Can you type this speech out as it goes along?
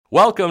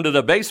Welcome to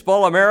the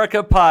Baseball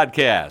America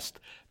podcast.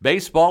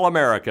 Baseball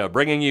America,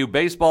 bringing you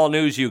baseball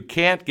news you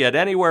can't get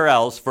anywhere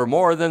else for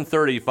more than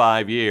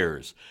 35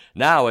 years.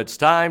 Now it's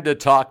time to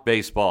talk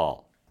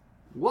baseball.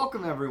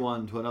 Welcome,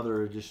 everyone, to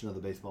another edition of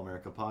the Baseball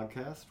America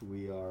podcast.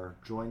 We are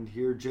joined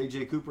here,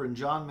 J.J. Cooper and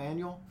John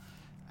Manuel.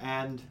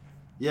 And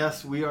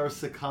yes, we are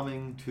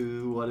succumbing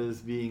to what is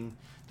being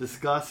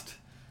discussed.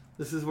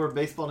 This is where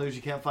baseball news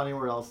you can't find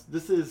anywhere else.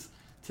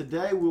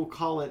 Today we'll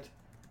call it,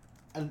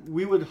 and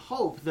we would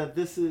hope that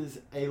this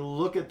is a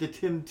look at the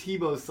Tim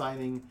Tebow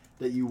signing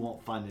that you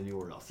won't find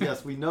anywhere else.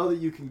 Yes, we know that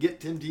you can get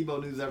Tim Tebow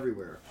news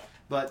everywhere,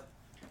 but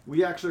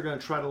we actually are going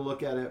to try to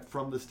look at it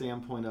from the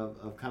standpoint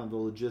of kind of the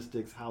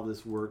logistics, how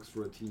this works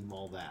for a team,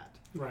 all that.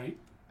 Right.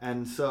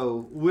 And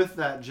so with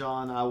that,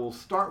 John, I will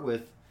start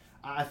with,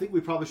 I think we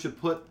probably should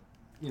put,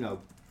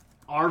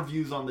 our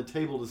views on the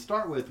table to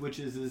start with, which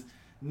is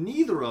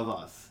neither of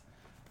us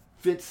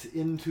fits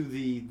into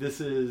this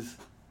is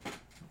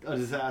a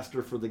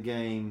disaster for the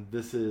game,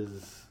 this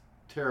is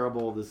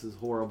terrible, this is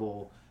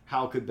horrible,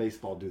 how could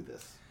baseball do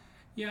this?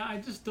 Yeah,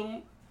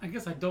 I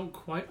guess I don't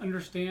quite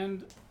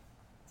understand.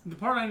 The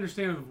part I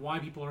understand of why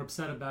people are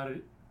upset about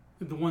it,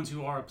 the ones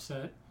who are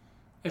upset,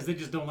 is they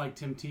just don't like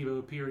Tim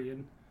Tebow,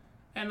 period.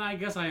 And I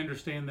guess I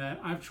understand that.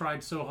 I've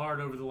tried so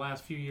hard over the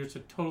last few years to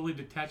totally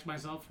detach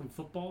myself from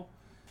football.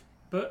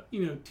 But,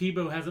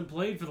 Tebow hasn't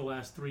played for the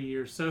last 3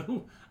 years.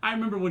 So I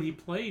remember when he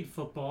played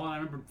football, and I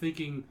remember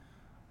thinking,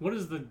 what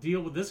is the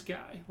deal with this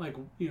guy? Like,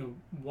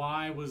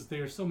 why was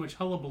there so much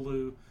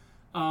hullabaloo?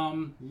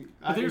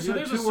 There's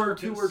two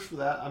words for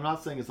that. I'm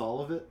not saying it's all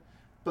of it,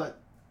 but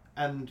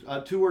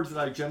two words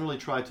that I generally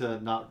try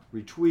to not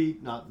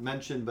retweet, not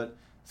mention, but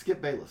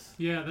Skip Bayless.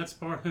 Yeah, that's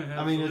part of it.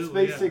 I mean, it's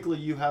basically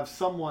you have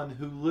someone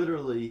who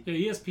literally...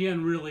 Yeah,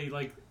 ESPN really,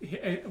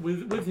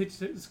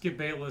 with Skip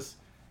Bayless,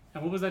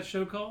 and what was that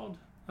show called?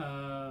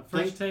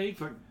 First Take.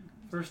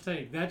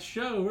 That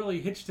show really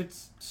hitched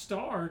its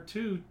star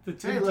to the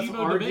Tim Tebow debate. Let's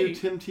argue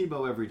Tim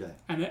Tebow every day.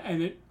 And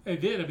it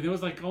did. I mean, it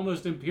was like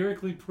almost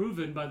empirically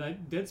proven by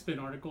that Deadspin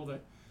article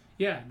that,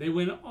 they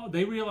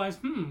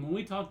realized, when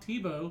we talk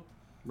Tebow,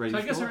 so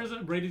I guess there is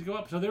a ratings go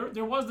up. So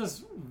there was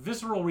this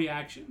visceral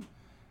reaction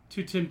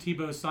to Tim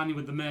Tebow signing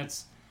with the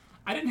Mets.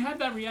 I didn't have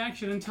that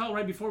reaction until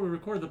right before we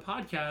recorded the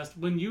podcast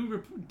when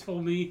you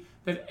told me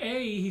that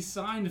he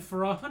signed for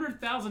 $100,000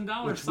 signing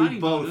bonus. Which we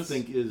both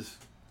think is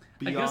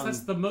beyond. I guess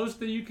that's the most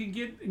that you can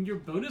get in your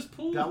bonus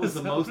pool? That was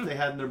the most they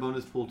had in their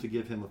bonus pool to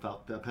give him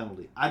without that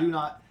penalty.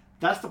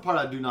 That's the part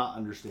I do not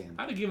understand.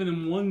 I'd have given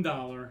him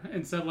 $1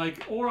 and said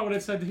or I would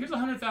have said, here's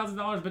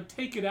 $100,000, but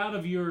take it out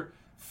of your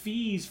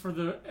fees for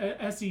the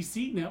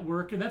SEC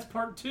network, and that's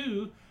part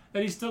two,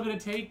 that he's still going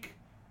to take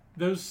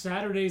those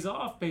Saturdays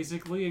off,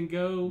 basically, and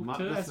go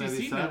to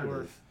SEC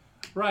network.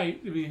 Right.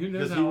 I mean, who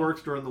knows because he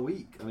works during the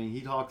week. I mean,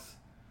 he talks,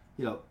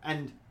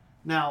 and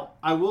now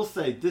I will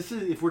say, this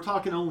is, if we're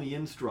talking only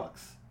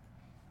Instructs,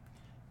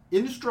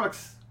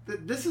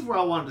 this is where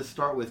I wanted to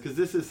start with, because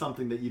this is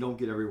something that you don't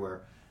get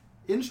everywhere.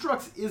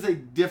 Instructs is a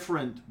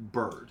different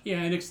bird.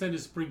 Yeah, an extended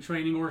spring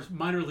training or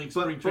minor league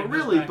spring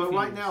training. But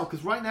right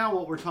now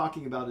what we're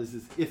talking about is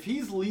if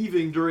he's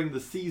leaving during the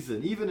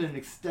season, even an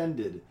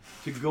extended,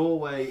 to go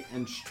away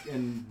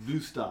and do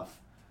stuff,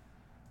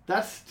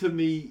 that's to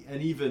me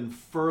an even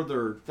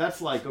further. That's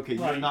like, okay,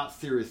 right. You're not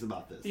serious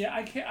about this. Yeah,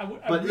 I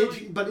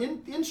can't. But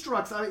in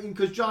Instructs,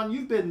 because John,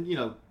 you've been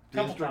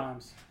couple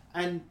times,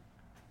 and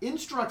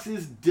Instructs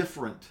is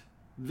different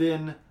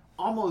than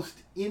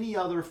almost any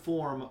other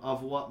form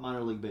of what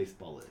minor league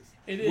baseball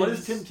is. What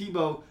is Tim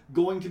Tebow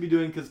going to be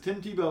doing? Because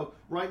Tim Tebow,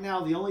 right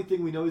now, the only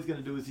thing we know he's going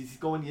to do is he's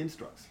going to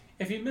Instructs.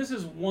 If he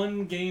misses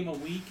one game a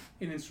week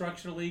in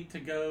Instructional League to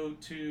go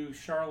to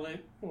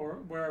Charlotte or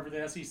wherever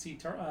the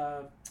SEC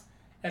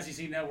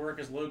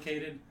network is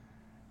located,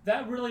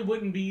 that really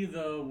wouldn't be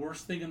the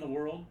worst thing in the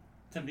world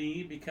to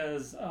me,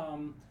 because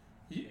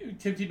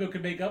Tim Tebow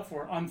could make up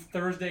for it on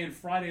Thursday and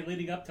Friday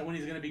leading up to when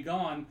he's going to be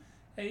gone.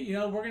 Hey,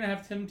 we're going to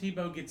have Tim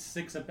Tebow get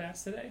 6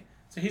 at-bats today.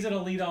 So he's going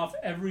to lead off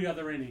every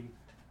other inning.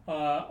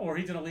 Or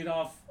he's going to lead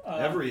off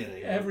every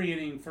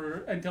inning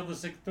until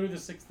through the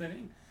 6th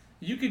inning.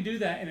 You can do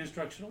that in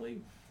Instructional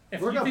League.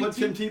 We're going to put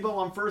Tim Tebow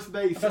on first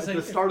base at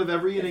the start of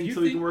every inning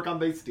so he can work on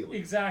base stealing.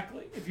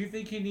 Exactly. If you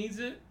think he needs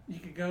it, you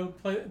can go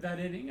play that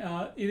inning.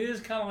 It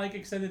is kind of like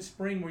extended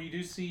spring, where you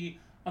do see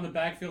on the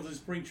backfield in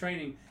spring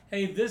training,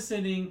 hey, this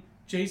inning,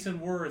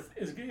 Jason Worth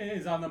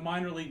is on the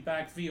minor league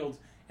backfields,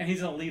 and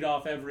he's going to lead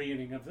off every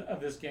inning of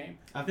this game.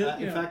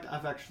 In fact,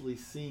 I've actually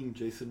seen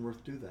Jason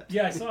Worth do that.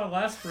 Yeah, I saw it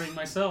last spring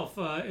myself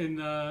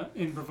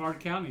in Brevard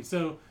County.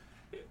 So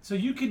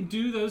you can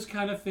do those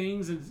kind of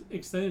things in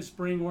extended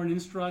spring or in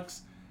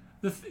Instructs.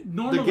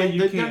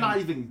 Normally they're not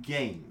even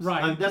games.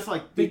 Right. I mean, that's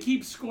like they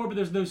keep score, but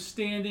there's no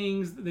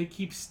standings. They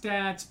keep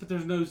stats, but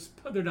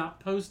they're not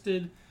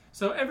posted.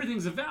 So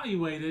everything's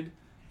evaluated,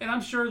 and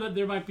I'm sure that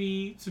there might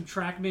be some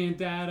TrackMan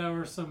data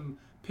or some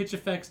pitch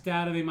effects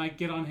data they might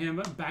get on him,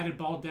 batted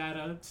ball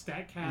data,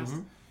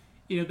 StatCast.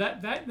 Mm-hmm.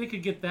 That they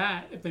could get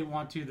that if they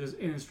want to.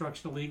 In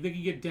Instructional League, they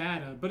could get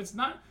data, but it's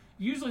not.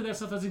 Usually, that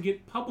stuff doesn't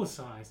get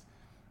publicized.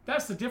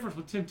 that's the difference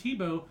with Tim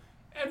Tebow.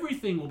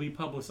 Everything will be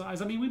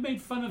publicized. I mean, we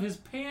made fun of his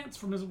pants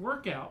from his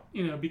workout,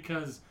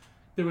 because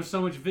there was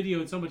so much video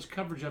and so much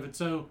coverage of it.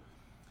 So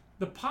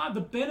the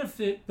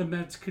benefit the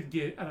Mets could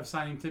get out of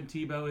signing Tim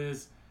Tebow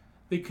is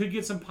they could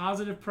get some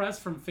positive press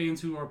from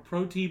fans who are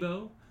pro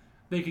Tebow.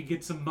 They could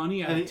get some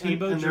money out of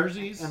Tebow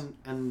jerseys.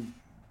 And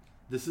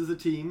this is a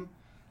team.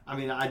 I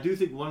mean, I do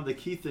think one of the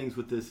key things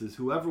with this is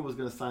whoever was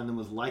going to sign them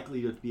was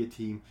likely to be a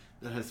team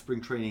that has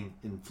spring training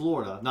in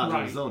Florida, not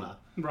Arizona.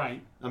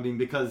 Right. I mean,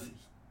 because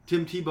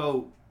Tim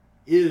Tebow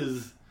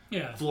is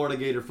Florida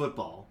Gator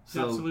football.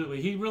 So.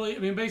 Absolutely. He really,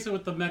 basically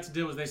what the Mets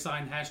did was they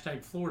signed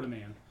 #Florida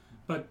Man.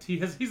 But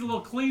he's a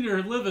little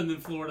cleaner living than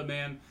Florida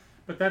Man.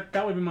 But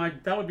that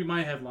would be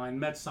my headline.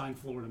 Mets signed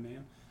Florida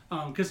Man.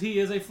 Because he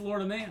is a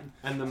Florida man.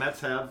 And the Mets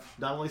have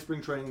not only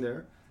spring training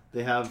there,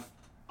 they have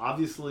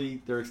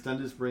obviously their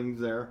extended springs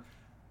there,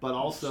 but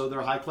also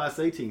their high class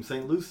A team,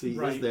 St. Lucie,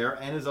 is there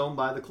and is owned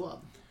by the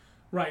club.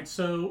 Right.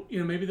 So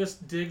maybe this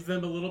digs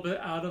them a little bit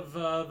out of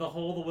the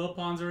hole the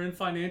Wilpons are in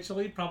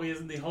financially. Probably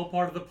isn't the whole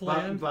part of the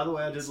plan. By the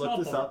way, I did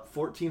look this up.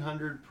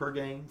 $1,400 per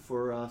game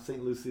for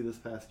St. Lucie this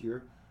past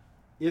year.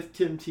 If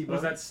Tim Tebow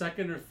was that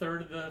second or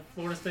third of the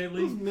Florida State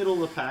League? It was middle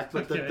of the pack,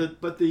 but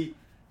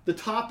the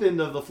top end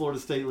of the Florida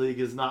State League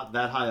is not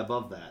that high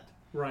above that.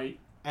 Right.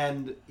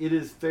 And it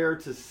is fair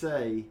to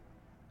say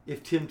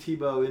if Tim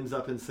Tebow ends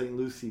up in St.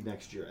 Lucie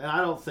next year, and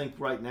I don't think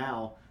right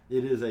now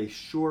it is a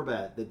sure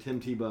bet that Tim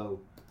Tebow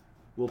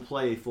will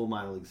play a full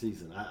minor league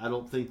season. I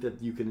don't think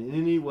that you can in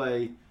any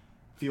way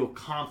feel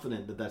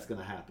confident that that's going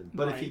to happen.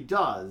 But if he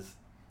does,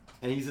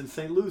 and he's in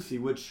St. Lucie,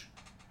 which,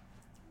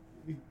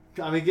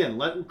 again,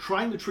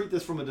 trying to treat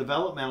this from a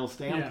developmental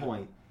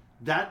standpoint,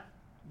 that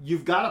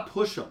you've got to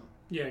push him.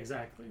 Yeah,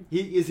 exactly.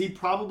 Is he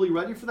probably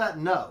ready for that?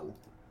 No.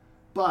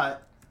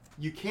 But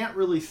you can't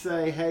really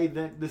say, hey,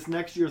 this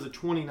next year as a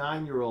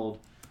 29-year-old,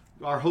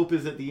 our hope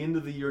is at the end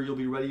of the year you'll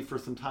be ready for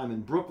some time in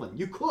Brooklyn.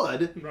 You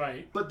could.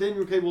 Right. But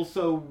then,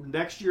 so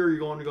next year you're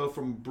going to go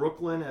from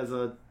Brooklyn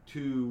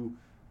to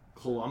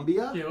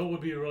Columbia? Yeah, what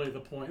would be really the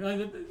point?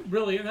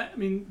 Really,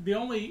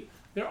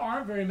 there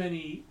aren't very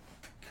many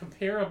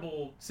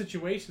comparable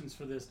situations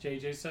for this,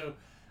 JJ. So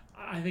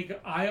I think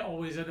I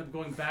always end up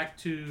going back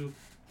to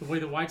the way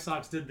the White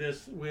Sox did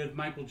this with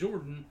Michael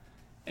Jordan.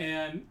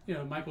 And,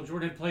 Michael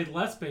Jordan had played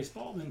less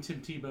baseball than Tim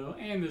Tebow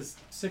and is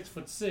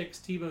 6'6",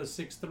 Tebow is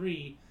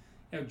 6'3".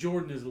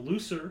 Jordan is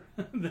looser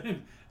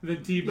than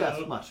Tebow.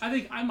 Yes, much. I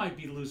think I might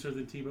be looser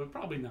than Tebow,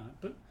 probably not.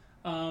 But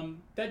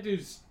that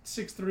dude's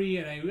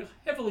 6'3" and a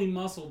heavily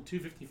muscled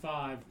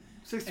 255.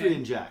 6'3"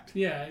 and jacked.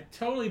 Yeah,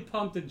 totally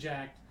pumped and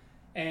jacked.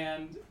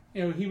 And,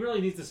 he really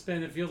needs to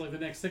spend, it feels like, the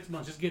next 6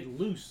 months just getting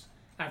loose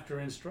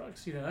after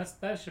instructs.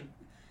 That should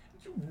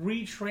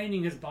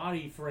retraining his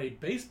body for a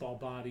baseball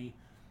body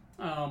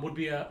would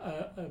be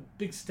a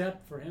big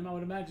step for him, I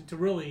would imagine, to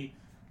really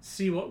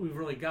see what we've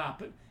really got.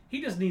 But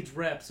he just needs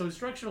reps. So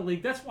instructional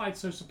league, that's why it's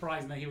so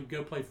surprising that he would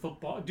go play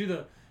football, do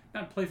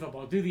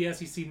the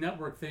SEC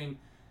network thing,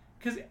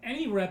 because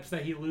any reps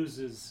that he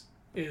loses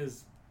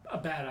is a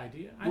bad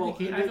idea. I feel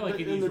like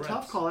he needs reps. The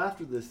tough call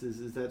after this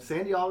is that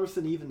Sandy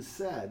Alderson even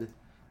said,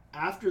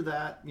 after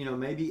that,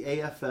 maybe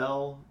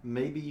AFL,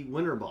 maybe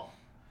winter ball.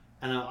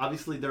 And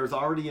obviously there's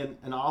already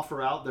an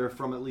offer out there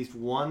from at least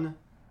one,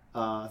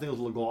 I think it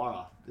was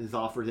LaGuardia, has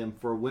offered him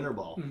for winter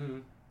ball. Mm-hmm.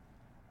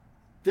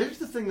 There's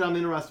the thing that I'm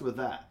interested with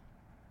that.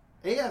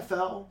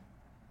 AFL,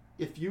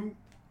 if you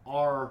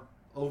are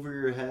over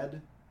your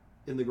head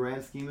in the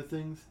grand scheme of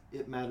things,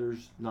 it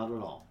matters not at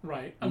all.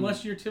 Right.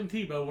 Unless you're Tim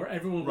Tebow, where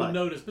everyone will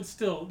notice. But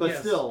still,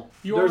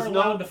 you are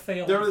allowed to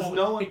fail. There is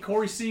no one. Hey,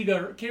 Corey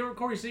Seager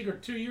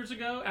 2 years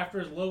ago, after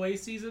his low A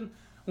season,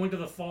 went to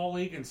the fall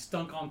league and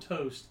stunk on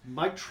toast.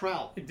 Mike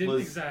Trout.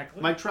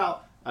 Exactly. Mike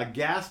Trout,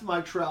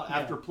 Mike Trout,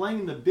 after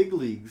playing in the big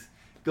leagues,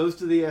 goes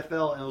to the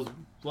AFL, and it was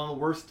one of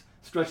the worst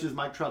stretches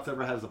Mike Trout's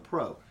ever had as a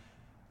pro.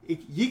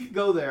 He could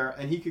go there,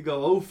 and he could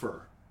go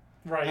over.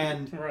 Right.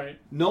 And right.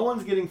 No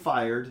one's getting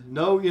fired.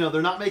 No,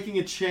 they're not making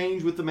a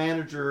change with the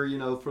manager,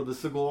 for the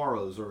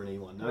Saguaros or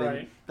anyone. I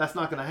mean, that's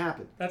not going to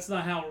happen. That's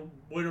not how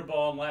winter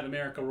ball in Latin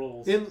America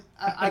rolls.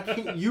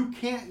 You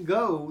can't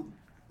go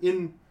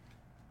in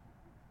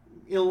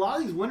a lot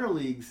of these winter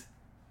leagues.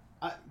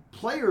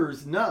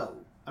 Players know.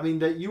 I mean,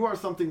 that you are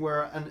something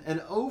where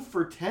an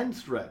 0-for-10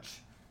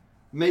 stretch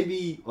may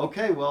be,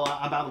 okay, well,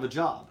 I'm out of a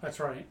job. That's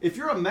right. If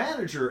you're a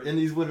manager in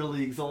these winter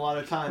leagues, a lot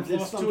of times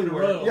it's something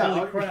where,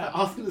 holy crap.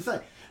 I was going to say,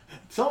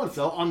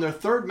 so-and-so on their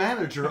third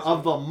manager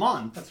of the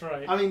month. That's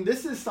right. I mean,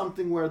 this is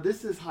something where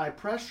this is high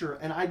pressure,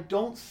 and I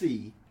don't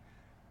see,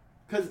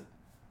 because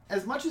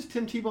as much as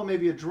Tim Tebow may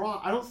be a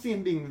draw, I don't see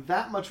him being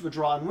that much of a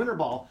draw in winter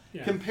ball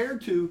compared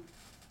to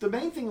the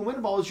main thing in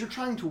winter ball is you're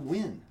trying to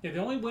win. Yeah, the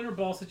only winter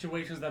ball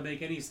situations that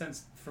make any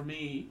sense for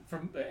me,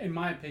 in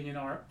my opinion,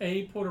 are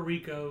Puerto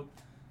Rico,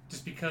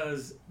 just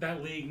because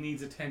that league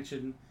needs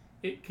attention.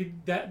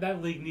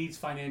 That league needs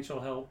financial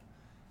help,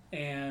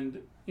 and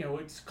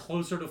it's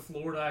closer to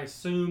Florida. I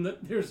assume that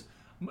if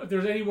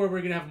there's anywhere we're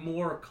going to have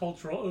more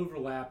cultural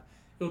overlap,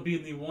 it'll be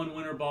in the one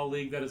winter ball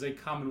league that is a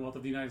Commonwealth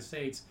of the United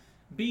States.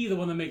 B, the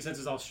one that makes sense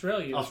is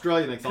Australia.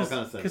 Australia makes all kinds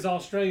of sense. Because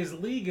Australia's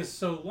league is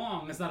so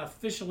long, it's not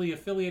officially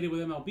affiliated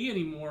with MLB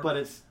anymore. But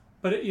it's...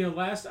 But,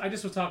 I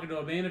just was talking to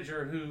a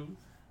manager who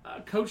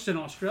coached in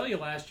Australia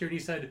last year, and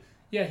he said,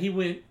 yeah, he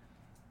went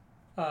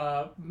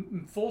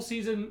full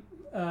season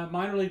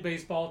minor league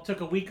baseball,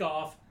 took a week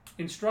off,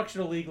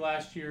 instructional league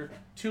last year,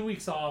 2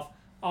 weeks off,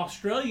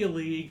 Australia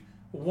league,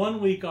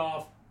 1 week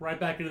off, right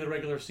back into the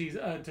regular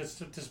season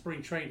to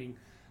spring training.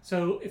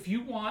 So if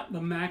you want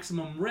the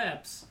maximum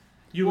reps,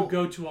 you would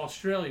go to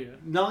Australia.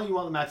 Not only you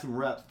want the maximum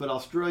reps, but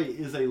Australia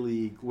is a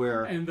league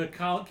where... And the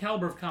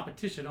caliber of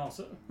competition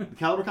also. The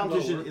caliber of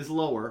competition is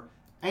lower.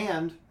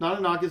 And, not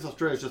a knock against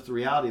Australia, it's just the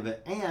reality of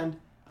it. And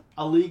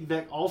a league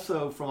that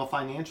also, from a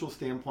financial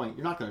standpoint,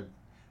 you're not going to...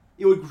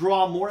 It would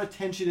draw more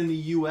attention in the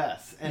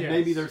U.S. And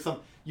maybe there's some...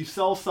 You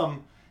sell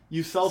some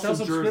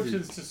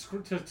subscriptions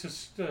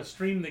to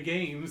stream the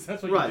games.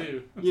 That's what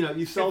you do.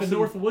 You sell if the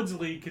Northwoods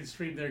League can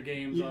stream their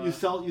games.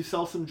 You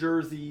sell some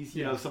jerseys,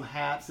 some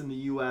hats in the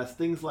U.S.,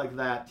 things like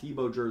that,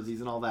 Tebow jerseys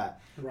and all that.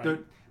 Right.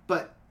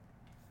 But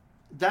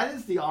that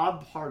is the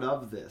odd part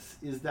of this,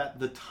 is that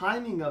the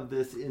timing of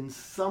this in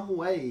some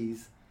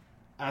ways,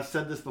 I've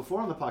said this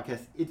before on the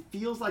podcast, it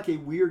feels like a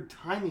weird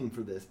timing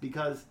for this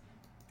because...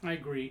 I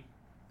agree.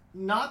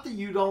 Not that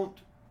you don't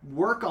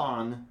work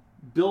on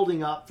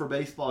building up for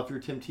baseball if you're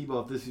Tim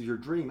Tebow, if this is your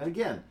dream. And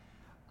again,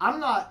 I'm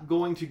not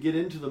going to get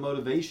into the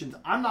motivations.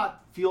 I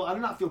do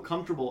not feel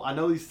comfortable. I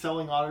know he's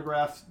selling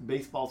autographs,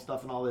 baseball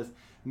stuff, and all this.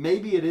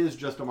 Maybe it is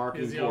just a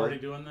marketing ploy. Is he already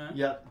doing that?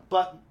 Yeah,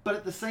 but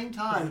at the same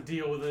time, the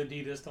deal with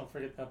Adidas. Don't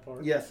forget that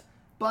part. Yes,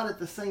 but at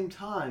the same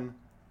time,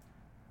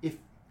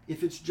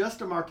 if it's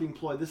just a marketing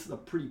ploy, this is a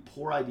pretty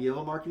poor idea of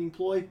a marketing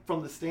ploy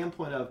from the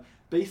standpoint of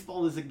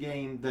baseball is a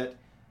game that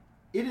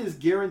it is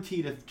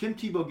guaranteed if Tim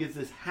Tebow gives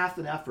this half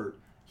an effort,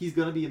 he's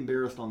going to be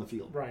embarrassed on the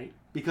field. Right.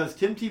 Because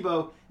Tim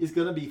Tebow is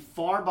going to be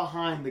far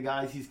behind the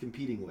guys he's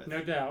competing with.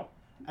 No doubt.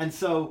 And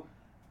so,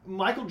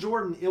 Michael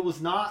Jordan, it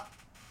was not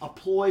a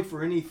ploy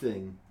for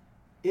anything.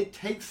 It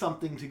takes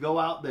something to go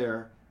out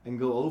there and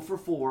go 0 for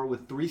 4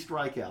 with 3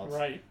 strikeouts.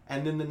 Right.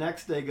 And then the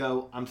next day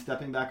go, I'm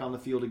stepping back on the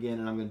field again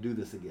and I'm going to do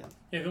this again.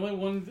 Yeah, the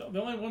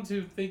only ones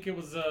who think it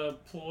was a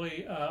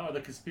ploy are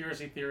the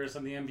conspiracy theorists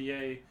on the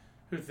NBA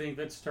who think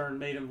that Stern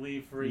made him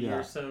leave for a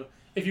year. So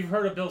if you've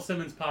heard of Bill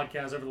Simmons'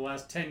 podcast over the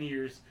last 10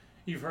 years,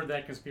 you've heard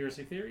that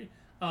conspiracy theory.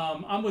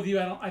 I'm with you.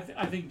 I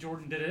think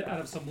Jordan did it out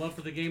of some love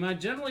for the game. I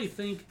generally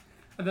think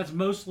that's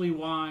mostly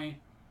why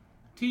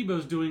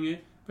Tebow's doing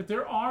it. But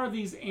there are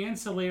these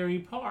ancillary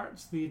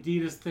parts, the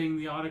Adidas thing,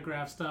 the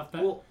autograph stuff.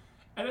 That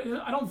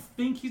I don't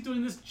think he's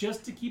doing this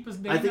just to keep his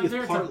name out there. It's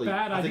a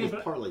bad idea. I think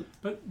it's partly.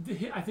 But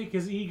I think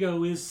his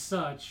ego is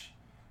such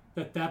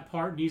that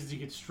part needs to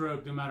get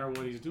stroked no matter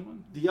what he's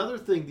doing. The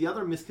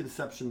other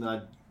misconception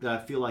that I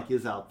feel like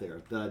is out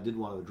there that I did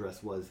want to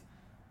address was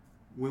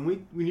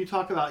when you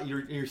talk about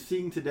you're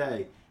seeing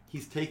today,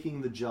 he's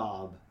taking the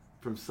job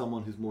from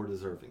someone who's more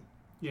deserving.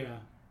 Yeah.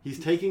 He's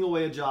taking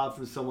away a job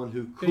from someone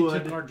who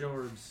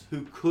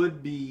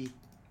could be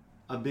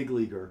a big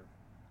leaguer,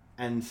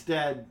 and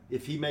instead,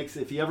 if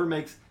he ever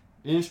makes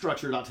an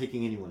instructor, not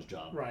taking anyone's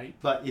job. Right.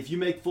 But if you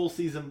make full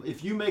season,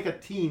 if you make a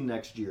team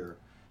next year,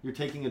 you're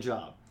taking a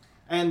job.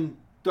 And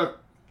the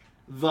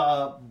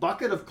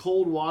bucket of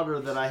cold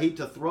water that I hate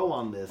to throw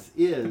on this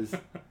is,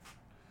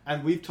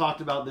 and we've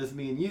talked about this,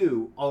 me and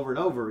you, over and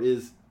over,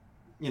 is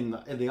in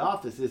the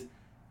office, is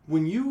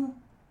when you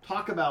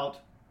talk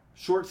about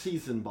short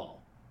season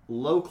ball,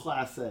 low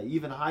Class A,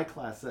 even high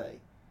Class A,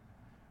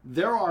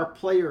 there are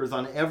players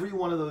on every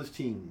one of those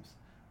teams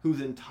whose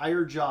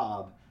entire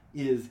job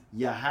is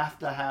you have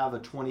to have a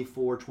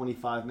 24,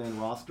 25-man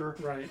roster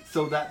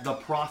so that the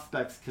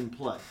prospects can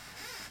play.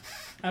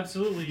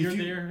 Absolutely.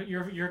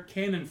 You're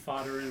cannon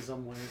fodder in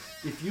some ways.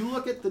 If you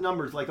look at the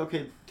numbers, like,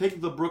 okay,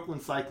 take the Brooklyn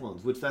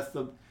Cyclones, which that's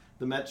the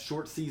Mets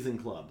short season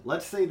club.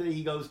 Let's say that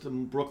he goes to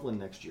Brooklyn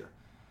next year.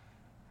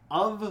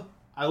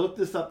 I looked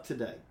this up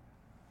today.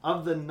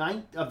 Of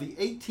the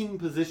 18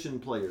 position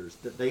players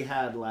that they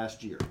had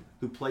last year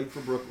who played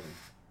for Brooklyn,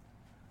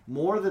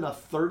 more than a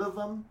third of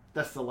them,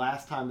 that's the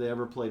last time they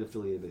ever played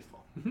affiliated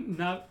baseball.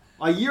 Not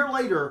a year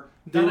later.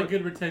 Not a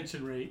good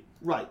retention rate.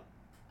 Right.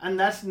 And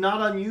that's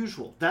not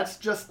unusual. That's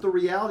just the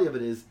reality of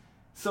it is.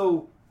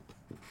 So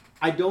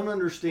I don't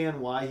understand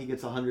why he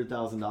gets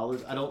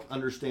 $100,000. I don't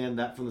understand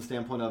that from the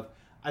standpoint of,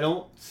 I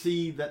don't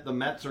see that the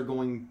Mets are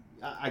going,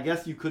 I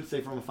guess you could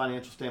say from a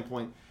financial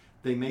standpoint,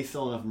 they may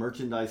sell enough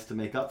merchandise to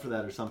make up for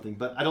that or something.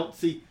 But I don't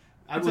see,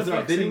 was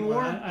there a bidding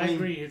war? I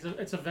agree.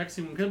 It's a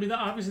vexing one. Because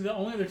obviously the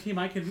only other team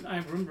I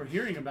remember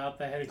hearing about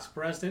that had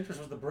expressed interest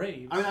was the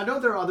Braves. I mean, I know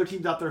there are other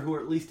teams out there who are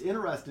at least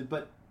interested,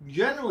 but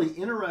generally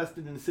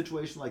interested in a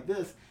situation like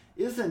this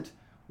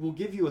will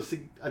give you a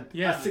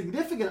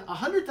significant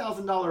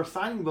 $100,000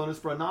 signing bonus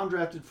for a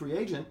non-drafted free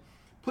agent,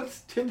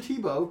 puts Tim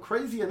Tebow,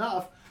 crazy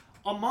enough,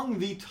 among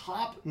the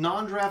top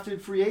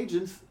non-drafted free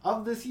agents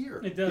of this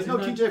year. It does. He's no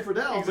TJ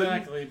Friedel.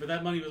 Exactly, but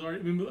that money was already...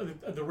 I mean,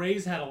 the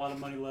Rays had a lot of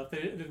money left.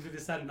 They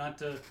decided not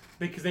to...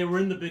 Because they were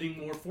in the bidding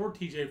war for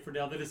TJ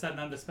Friedel. They decided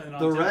not to spend it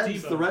on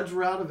Tebow. The Reds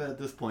were out of it at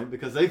this point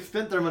because they've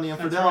spent their money on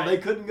Friedel. Right. They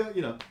couldn't go,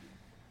 you know.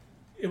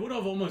 It would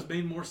have almost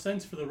made more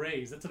sense for the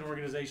Rays. That's an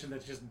organization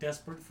that's just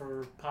desperate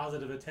for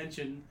positive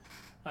attention.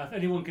 If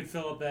anyone could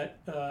fill up that...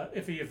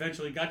 if he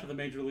eventually got to the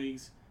major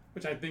leagues...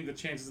 Which I think the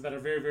chances of that are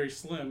very, very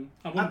slim.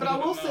 But I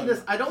will say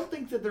this: I don't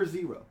think that they're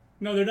zero.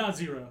 No, they're not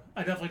zero.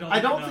 I definitely don't. I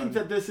don't think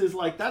that this is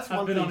like that's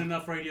one thing. I've been on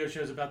enough radio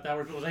shows about that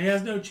where people say he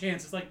has no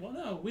chance. It's like, well,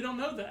 no, we don't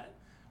know that.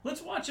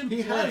 Let's watch him play.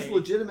 He has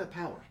legitimate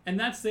power, and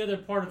that's the other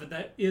part of it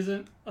that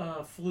isn't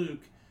a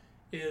fluke.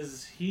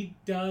 Is he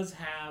does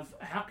have?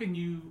 How can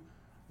you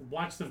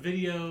watch the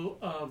video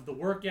of the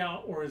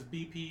workout or his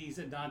BPs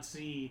and not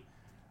see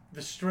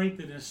the strength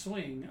in his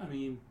swing? I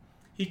mean.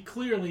 He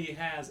clearly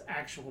has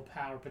actual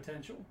power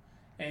potential.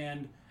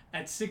 And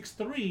at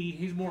 6'3",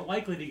 he's more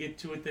likely to get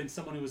to it than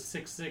someone who was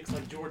 6'6",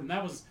 like Jordan.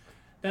 That was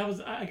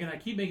again, I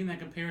keep making that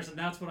comparison.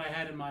 That's what I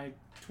had in my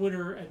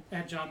Twitter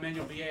at John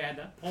Manuel VA. I had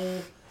that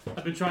poll.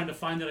 I've been trying to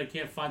find it. I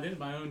can't find it in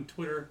my own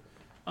Twitter.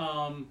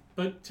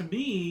 But to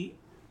me,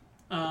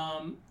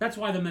 that's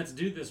why the Mets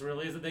do this,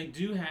 really, is that they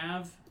do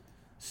have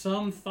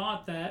some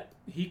thought that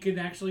he can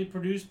actually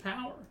produce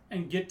power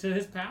and get to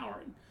his power.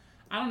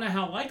 I don't know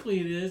how likely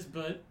it is,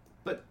 but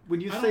when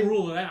you I don't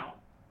rule it out.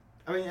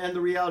 I mean, and the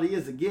reality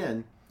is,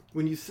 again,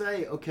 when you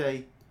say,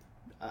 okay,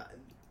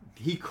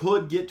 he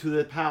could get to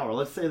the power.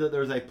 Let's say that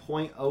there's a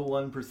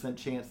 0.01%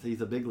 chance that he's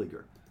a big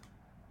leaguer.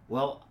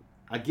 Well,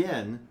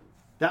 again,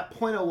 that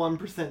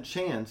 0.01%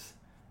 chance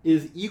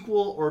is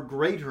equal or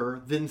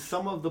greater than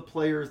some of the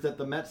players that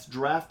the Mets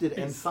drafted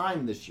and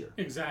signed this year.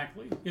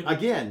 Exactly. Yeah,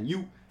 again,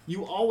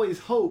 you always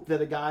hope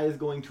that a guy is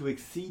going to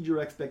exceed your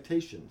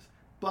expectations,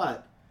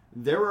 but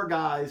there are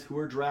guys who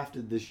are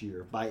drafted this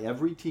year by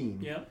every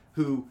team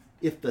who,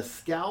 if the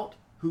scout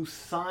who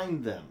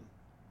signed them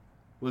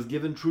was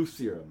given truth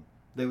serum,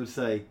 they would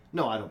say,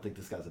 no, I don't think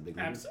this guy's a big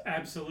leaguer.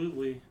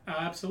 Absolutely.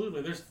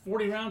 Absolutely. There's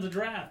 40 rounds of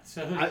draft,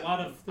 so there's a lot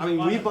of...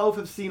 we both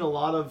have seen a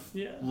lot of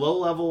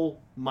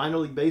low-level minor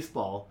league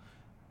baseball.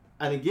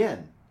 And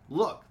again,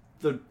 look,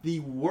 the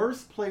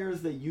worst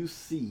players that you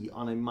see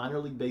on a minor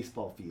league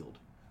baseball field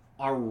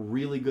are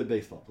really good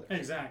baseball players.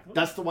 Exactly.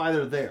 That's why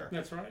they're there.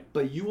 That's right.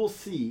 But you will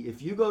see,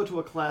 if you go to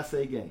a Class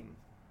A game,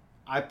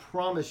 I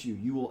promise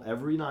you will,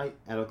 every night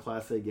at a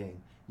Class A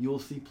game, you will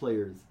see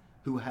players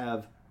who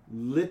have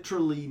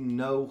literally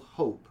no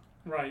hope.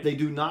 Right. They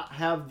do not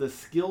have the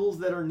skills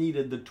that are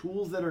needed, the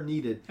tools that are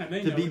needed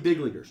to be big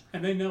leaguers.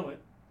 And they know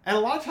it. And a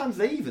lot of times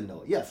they even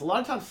know it. Yes, a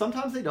lot of times,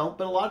 sometimes they don't,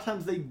 but a lot of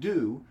times they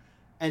do.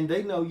 And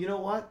they know, you know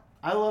what?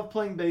 I love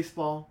playing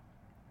baseball.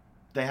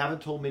 They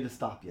haven't told me to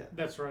stop yet.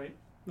 That's right.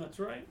 That's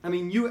right. I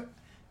mean,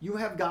 you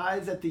have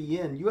guys at the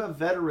end. You have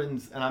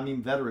veterans, and I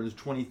mean veterans,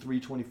 23,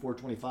 24,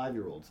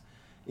 25-year-olds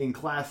in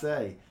Class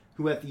A,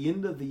 who at the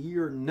end of the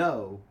year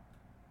know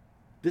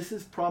this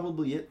is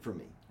probably it for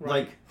me. Right.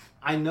 Like,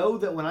 I know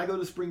that when I go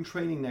to spring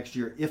training next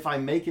year, if I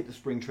make it to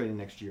spring training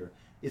next year,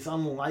 it's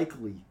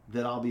unlikely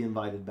that I'll be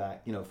invited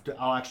back,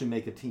 I'll actually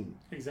make a team.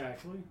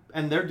 Exactly.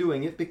 And they're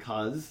doing it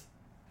because,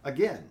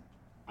 again,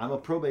 I'm a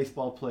pro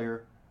baseball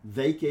player.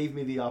 They gave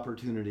me the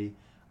opportunity.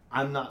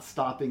 I'm not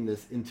stopping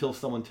this until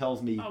someone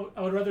tells me.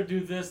 I would rather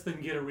do this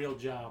than get a real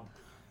job.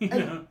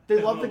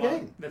 They love the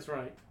game. That's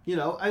right.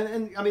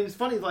 And I mean, it's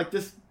funny, like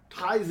this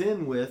ties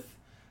in with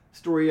a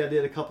story I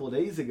did a couple of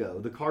days ago.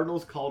 The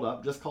Cardinals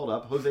just called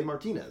up Jose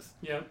Martinez.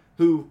 Yep.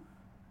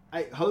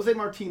 Jose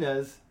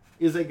Martinez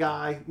is a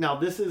guy, now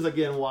this is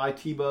again why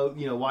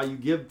Tebow, why you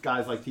give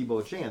guys like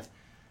Tebow a chance.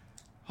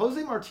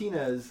 Jose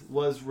Martinez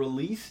was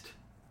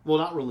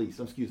not released,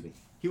 excuse me.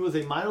 He was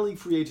a minor league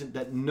free agent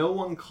that no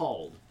one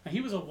called.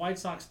 He was a White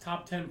Sox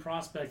top 10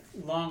 prospect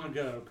long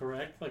ago,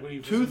 correct? Like when he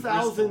was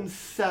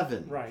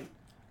 2007. Right.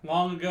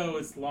 Long ago,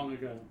 it's long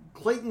ago.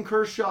 Clayton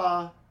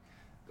Kershaw,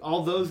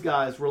 all those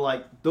guys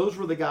were those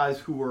were the guys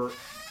who were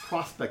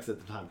prospects at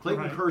the time.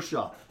 Clayton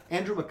Kershaw,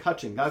 Andrew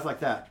McCutchen, guys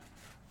like that.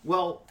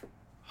 Well,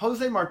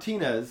 Jose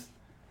Martinez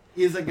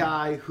is a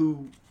guy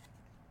who,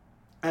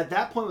 at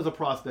that point, was a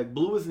prospect,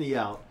 blew his knee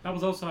out. That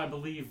was also, I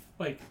believe,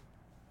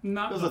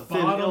 not it was the a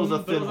thin, bottom, it was a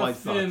but thin it was White a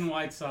thin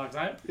White Sox.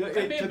 That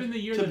may have been the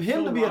year to that him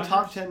Phil to be Rogers, a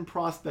top 10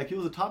 prospect, he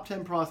was a top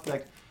 10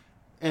 prospect,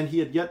 and he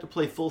had yet to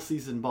play full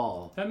season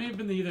ball. That may have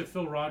been the year that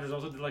Phil Rogers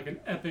also did an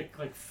epic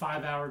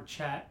 5-hour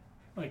chat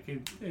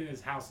in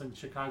his house in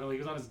Chicago. He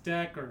was on his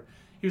deck or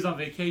he was on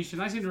vacation.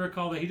 I seem to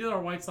recall that he did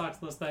our White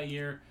Sox list that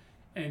year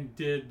and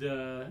did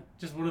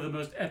just one of the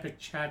most epic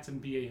chats in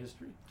BA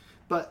history.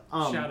 But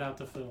shout out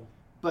to Phil.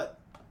 But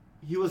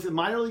he was a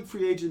minor league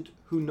free agent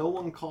who no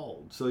one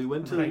called, so he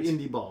went to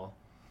indie ball.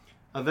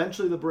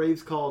 Eventually, the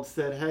Braves called,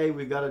 said, hey,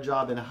 we've got a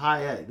job in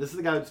high A. This is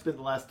the guy who spent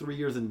the last 3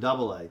 years in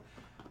double A.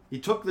 He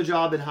took the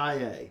job in high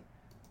A.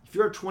 If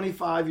you're a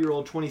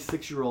 25-year-old,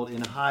 26-year-old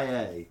in high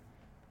A,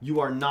 you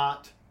are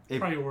not a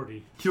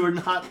priority. You are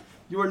not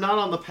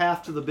on the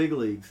path to the big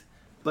leagues.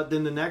 But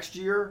then the next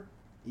year,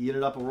 he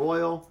ended up a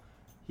Royal.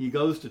 He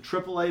goes to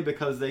AAA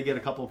because they get a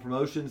couple of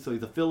promotions, so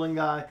he's a fill-in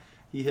guy.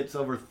 He hits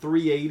over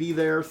 380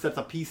 there, sets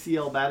a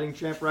PCL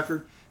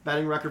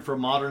batting record for a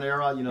modern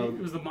era. It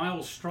was the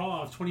Miles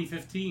Straw of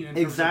 2015 in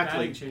exactly. terms of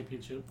batting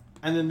championship.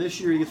 And then this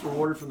year he gets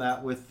rewarded from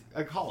that with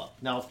a call-up.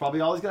 Now, it's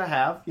probably all he's going to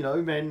have. He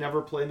may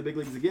never play in the big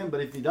leagues again,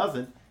 but if he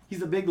doesn't,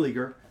 he's a big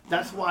leaguer.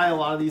 That's why a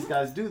lot of these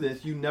guys do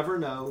this. You never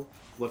know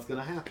what's going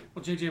to happen.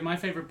 Well, JJ, my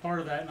favorite part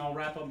of that, and I'll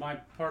wrap up my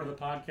part of the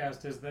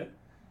podcast, is that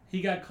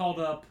he got called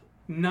up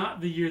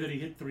not the year that he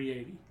hit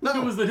 380.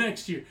 No. It was the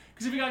next year.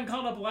 Because if he got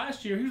called up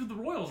last year, he was with the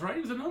Royals, right?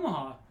 He was in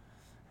Omaha.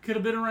 Could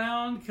have been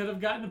around, could have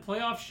gotten a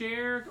playoff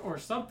share or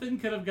something,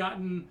 could have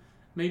gotten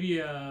maybe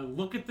a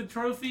look at the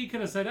trophy,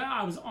 could have said,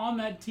 I was on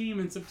that team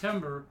in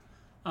September.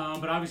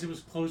 But obviously it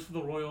was close for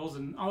the Royals,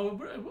 and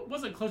it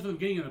wasn't close for them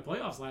getting in the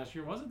playoffs last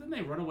year, was it? Didn't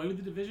they run away with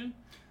the division?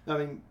 I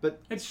mean,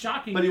 but it's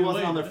shocking. But he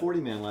wasn't on their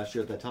 40-man last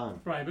year at that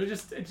time, right? But it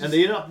just and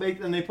they ended up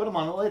and they put him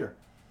on it later.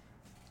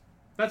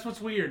 That's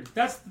what's weird.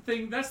 That's the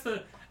thing.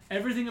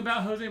 Everything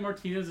about Jose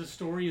Martinez's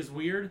story is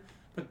weird,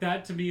 but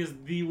that to me is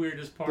the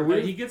weirdest part.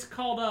 Right? He gets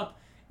called up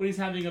when he's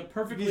having a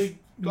perfectly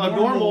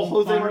normal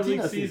Jose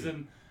Martinez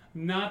season.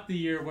 Not the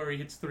year where he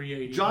hits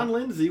 380. John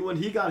Lindsay, when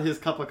he got his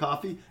cup of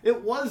coffee,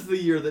 it was the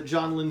year that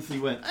John Lindsay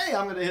went, hey,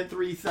 I'm going to hit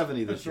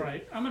 370 this year. That's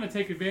right. I'm going to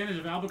take advantage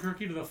of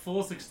Albuquerque to the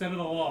fullest extent of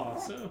the law.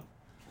 So,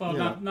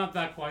 not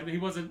that quite.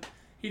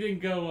 He didn't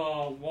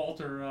go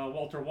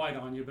Walter White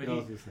on you, but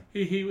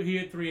he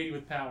hit 380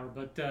 with power.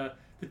 But the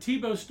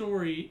Tebow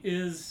story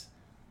is,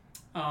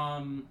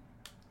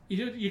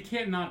 you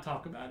can't not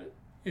talk about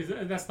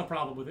it. That's the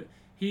problem with it.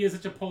 He is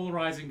such a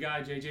polarizing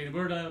guy, JJ. And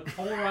we're in a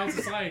polarized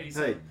society.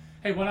 So.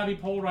 Hey, why not be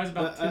polarized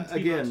about Tim Tebow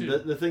again, too?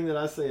 the thing that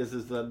I say is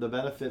the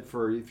benefit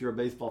for, if you're a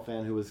baseball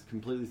fan who is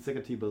completely sick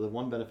of Tebow, the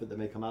one benefit that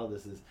may come out of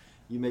this is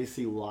you may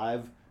see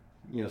live,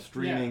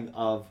 streaming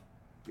of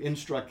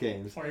Instruct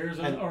games. Or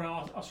Arizona or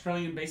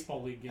Australian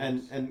Baseball League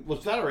games. And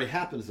that already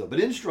happens though. But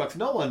Instructs,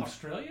 no one.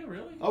 Australia,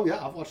 really? Oh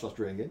yeah, I've watched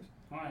Australian games.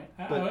 All right.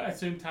 I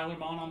assume Tyler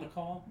Mon on the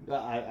call?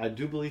 I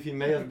do believe he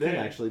may have been,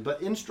 actually.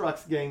 But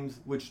Instructs games,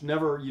 which you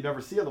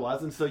never see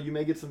otherwise, and so you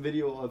may get some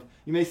video of,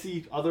 you may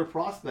see other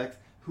prospects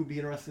who'd be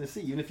interesting to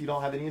see, even if you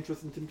don't have any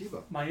interest in Tim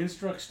Tebow. My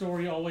Instruct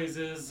story always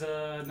is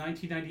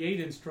 1998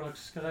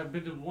 Instructs, because I've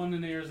been to one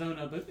in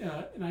Arizona, but in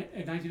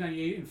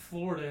 1998 in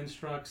Florida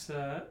Instructs,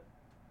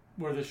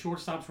 where the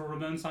shortstops were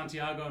Ramon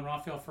Santiago and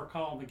Rafael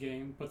Furcal in the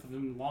game, both of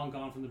them long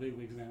gone from the big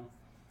leagues now.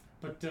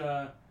 But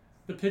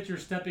the pitcher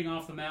stepping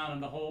off the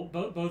mound and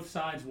both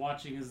sides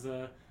watching as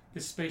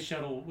this space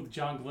shuttle with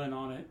John Glenn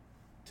on it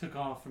took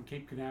off from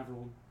Cape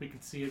Canaveral. We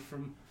could see it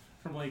from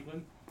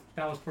Lakeland.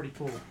 That was pretty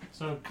cool.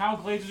 So Kyle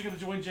Glazer's going to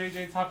join JJ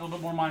to talk a little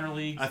bit more minor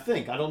leagues. I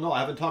think. I don't know. I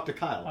haven't talked to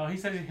Kyle. Oh, he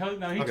said he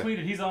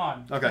tweeted he's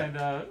on. Okay.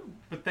 And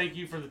but thank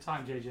you for the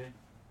time, JJ.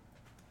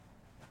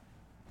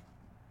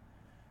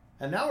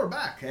 And now we're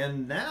back.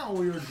 And now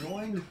we are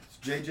joined.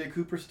 JJ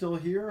Cooper's still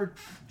here.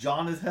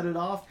 John is headed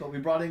off, but we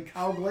brought in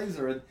Kyle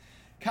Glazer. And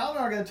Kyle and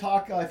I are going to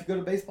talk, if you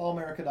go to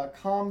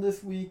baseballamerica.com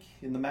this week,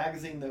 in the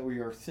magazine that we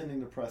are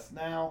sending to press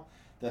now,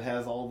 that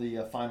has all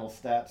the final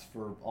stats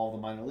for all the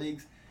minor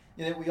leagues.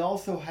 In it, we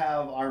also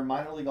have our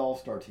minor league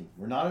all-star team.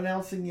 We're not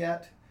announcing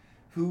yet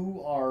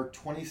who our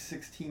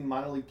 2016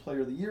 minor league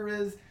player of the year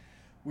is.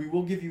 We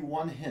will give you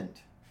one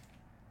hint.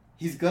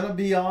 He's going to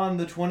be on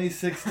the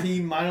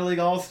 2016 minor league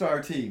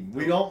all-star team.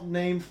 We don't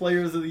name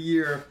players of the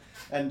year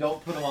and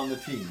don't put them on the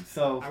team.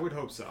 So I would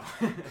hope so.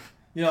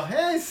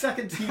 Hey,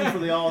 second team for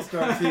the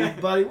all-star team,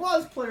 but he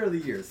was player of the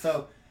year.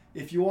 So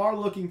if you are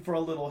looking for a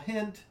little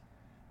hint,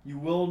 you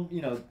will,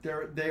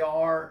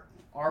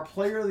 our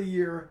player of the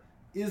year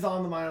is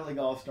on the minor league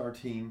all-star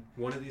team.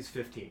 One of these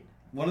 15.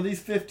 One of these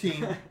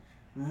 15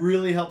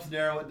 really helps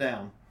narrow it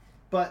down.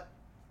 But,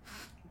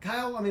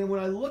 Kyle, when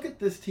I look at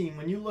this team,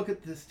 when you look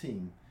at this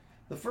team,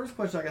 the first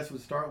question I guess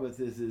would start with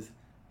is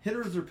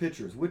hitters or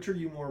pitchers? Which are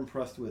you more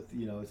impressed with,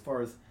 as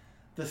far as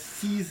the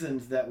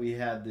seasons that we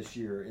had this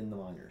year in the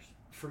minors?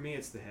 For me,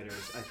 it's the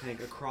hitters. I think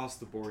across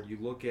the board, you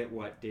look at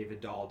what David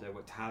Dahl did,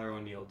 what Tyler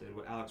O'Neill did,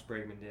 what Alex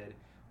Bregman did,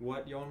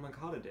 what Yohan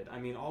Moncada did.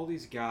 All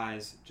these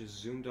guys just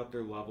zoomed up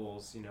their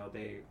levels.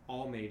 They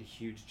all made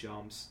huge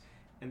jumps.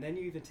 And then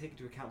you even take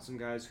into account some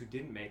guys who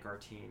didn't make our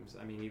teams.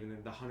 Even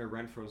the Hunter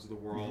Renfroes of the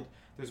world.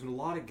 Mm-hmm. There's been a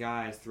lot of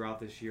guys throughout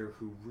this year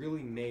who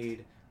really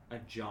made a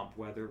jump,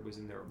 whether it was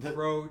in their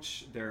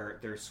approach,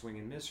 their swing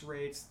and miss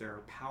rates, their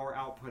power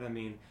output.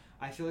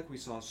 I feel like we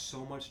saw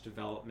so much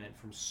development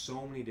from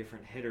so many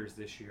different hitters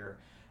this year.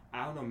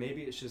 I don't know,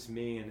 maybe it's just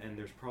me, and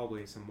there's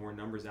probably some more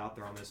numbers out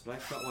there on this, but I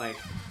felt like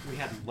we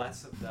had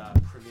less of the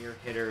premier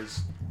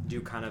hitters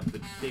do kind of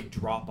the big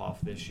drop-off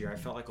this year. I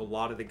felt like a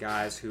lot of the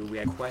guys who we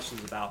had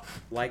questions about,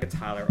 like a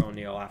Tyler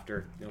O'Neill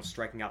after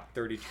striking out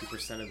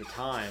 32% of the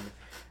time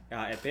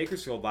at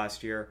Bakersfield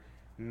last year,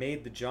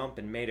 made the jump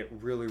and made it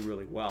really,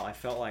 really well. I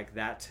felt like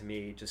that, to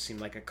me, just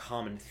seemed like a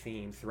common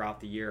theme throughout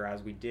the year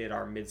as we did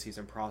our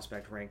midseason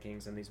prospect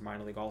rankings and these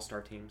minor league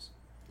all-star teams.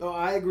 Oh,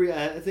 I agree.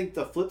 I think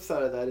the flip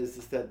side of that is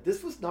that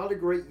this was not a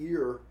great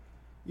year.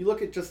 You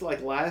look at just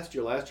like last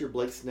year. Last year,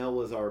 Blake Snell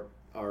was our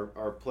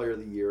player of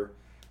the year.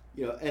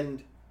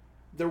 And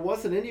there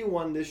wasn't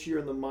anyone this year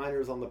in the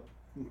minors on the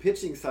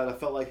pitching side, I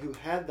felt like, who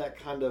had that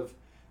kind of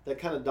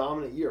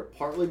dominant year.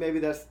 Partly maybe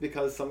that's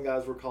because some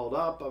guys were called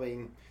up. I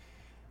mean,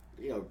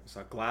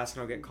 saw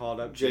Glasnow get called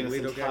up.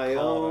 Jameson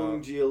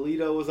Tyone,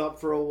 Giolito was up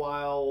for a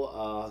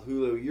while.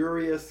 Julio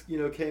Urias,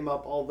 came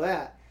up. All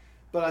that,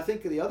 but I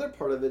think the other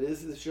part of it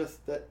is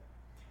just that,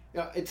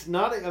 it's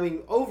not. I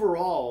mean,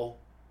 overall,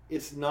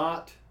 it's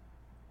not.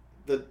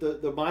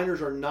 The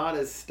minors are not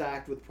as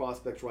stacked with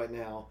prospects right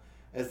now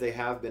as they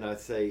have been, I'd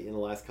say, in the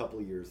last couple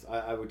of years.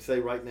 I would say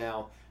right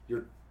now,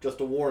 you're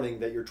just a warning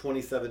that your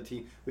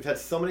 2017, we've had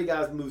so many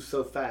guys move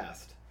so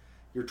fast.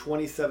 Your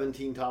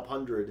 2017 top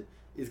 100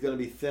 is going to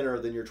be thinner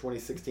than your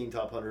 2016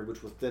 top 100,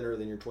 which was thinner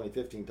than your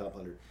 2015 top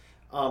 100.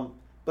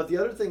 But the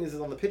other thing is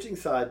on the pitching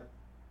side,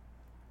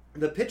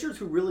 the pitchers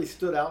who really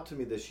stood out to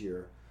me this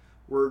year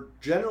were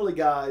generally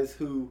guys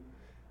who,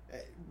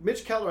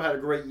 Mitch Keller had a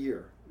great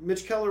year.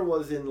 Mitch Keller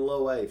was in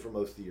low A for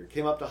most of the year,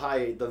 came up to high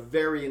A at the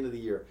very end of the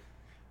year.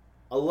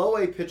 A low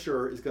A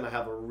pitcher is going to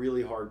have a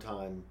really hard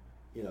time.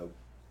 The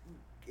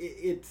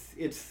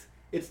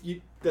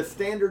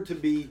standard to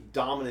be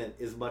dominant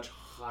is much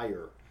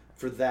higher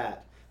for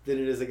that than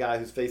it is a guy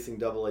who's facing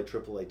Double A,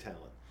 Triple A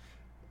talent.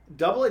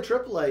 Double A,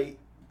 Triple A,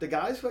 the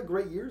guys who had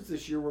great years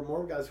this year were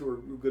more guys who were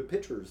good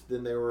pitchers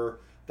than they were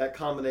that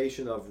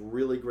combination of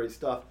really great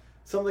stuff.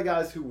 Some of the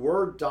guys who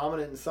were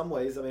dominant in some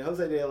ways, I mean,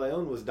 Jose De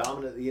Leon was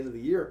dominant at the end of the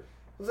year.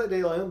 Jose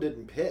De Leon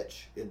didn't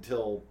pitch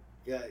until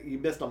he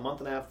missed a month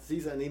and a half of the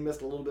season, and he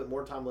missed a little bit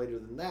more time later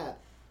than that.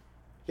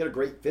 He had a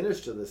great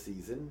finish to the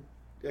season.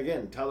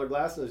 Again, Tyler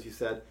Glasnow, as you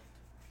said,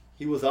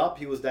 he was up,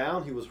 he was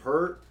down, he was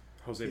hurt.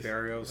 Jose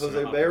Barrios.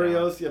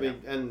 I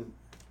mean,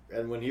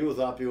 and when he was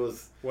up, he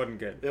wasn't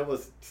good. It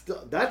was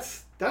still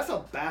that's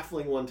a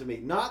baffling one to me.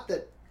 Not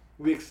that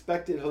we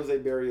expected Jose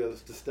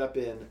Barrios to step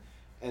in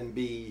and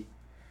be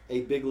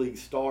a big league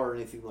star or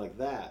anything like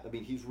that. I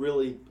mean, he's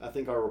really, I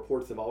think our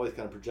reports have always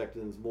kind of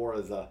projected him as more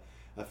as a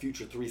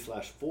future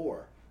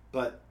 3/4.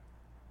 But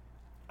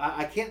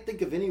I can't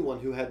think of anyone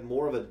who had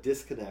more of a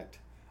disconnect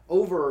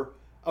over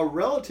a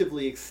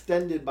relatively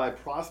extended by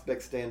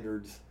prospect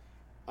standards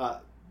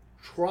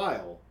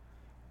trial.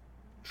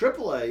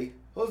 AAA,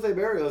 Jose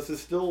Barrios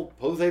is still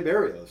Jose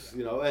Barrios,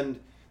 and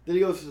then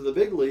he goes to the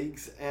big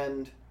leagues,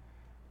 and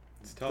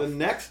the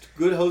next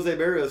good Jose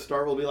Barrios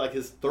start will be like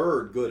his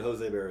third good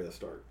Jose Barrios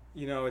start.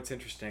 It's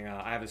interesting.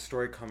 I have a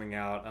story coming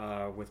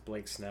out with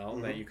Blake Snell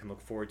that you can look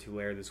forward to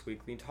later this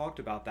week. We talked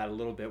about that a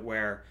little bit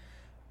where,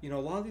 a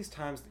lot of these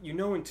times,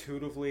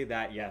 intuitively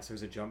that, yes,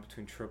 there's a jump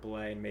between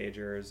AAA and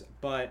majors,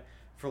 but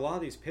for a lot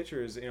of these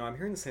pitchers, I'm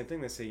hearing the same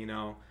thing. They say,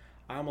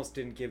 I almost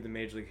didn't give the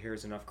major league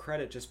hitters enough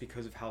credit just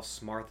because of how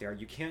smart they are.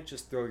 You can't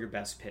just throw your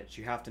best pitch.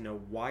 You have to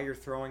know why you're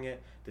throwing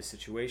it, the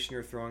situation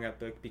you're throwing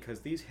it, because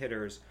these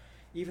hitters,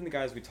 even the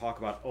guys we talk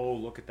about,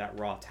 look at that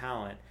raw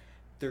talent,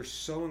 they're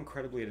so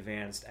incredibly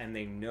advanced, and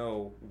they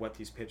know what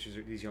these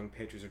young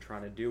pitchers are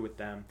trying to do with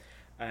them.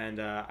 And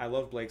I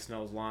love Blake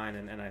Snell's line,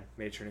 and I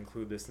made sure to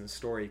include this in the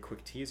story.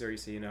 Quick teaser, you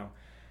see,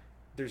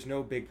 there's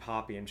no Big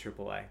Papi in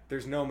AAA.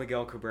 There's no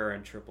Miguel Cabrera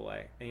in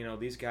AAA. And,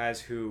 these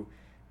guys who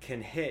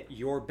can hit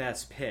your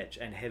best pitch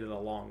and hit it a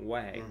long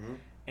way. Mm-hmm.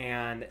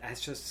 And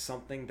that's just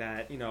something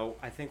that,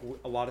 I think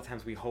a lot of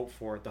times we hope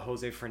for the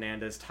Jose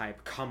Fernandez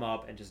type come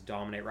up and just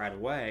dominate right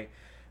away.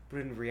 But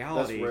in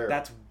reality,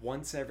 that's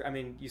once every... I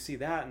mean, you see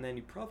that, and then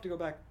you probably have to go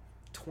back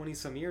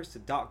 20-some years to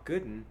Doc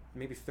Gooden,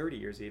 maybe 30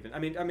 years even. I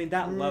mean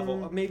that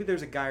level. Maybe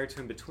there's a guy or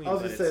two in between. I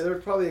was going to say,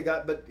 there's probably a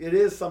guy, but it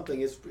is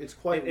something. It's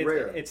quite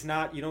rare. It's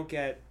not... You don't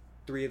get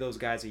 3 of those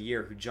guys a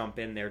year who jump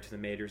in there to the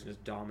majors and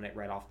just dominate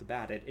right off the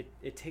bat.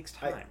 It takes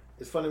time.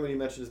 It's funny when you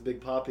mentioned this Big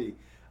Papi.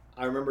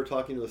 I remember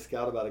talking to a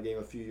scout about a game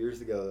a few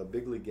years ago, a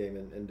big league game,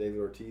 and David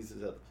Ortiz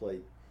is at the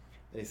plate.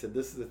 And he said,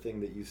 this is the thing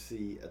that you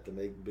see at the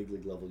big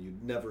league level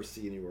you'd never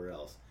see anywhere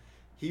else.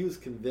 He was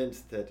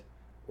convinced that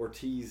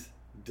Ortiz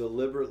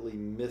deliberately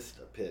missed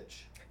a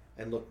pitch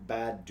and looked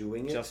bad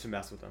doing it. Just to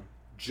mess with him.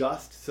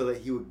 Just so that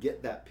he would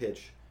get that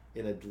pitch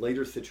in a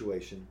later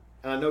situation.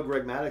 And I know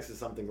Greg Maddux is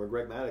something where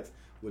Greg Maddux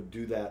would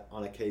do that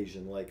on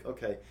occasion. Like,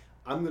 okay,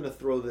 I'm going to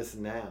throw this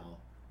now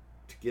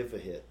to give a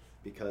hit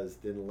because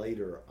then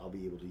later I'll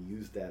be able to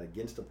use that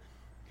against him.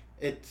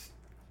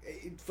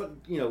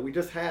 We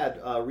just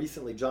had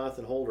recently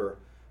Jonathan Holder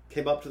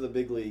came up to the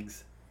big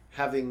leagues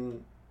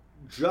having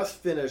just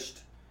finished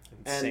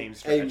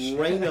a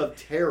reign of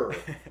terror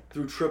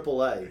through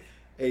AAA,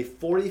 a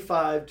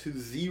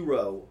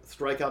 45-0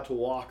 strikeout to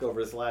walk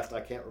over his last,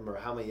 I can't remember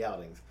how many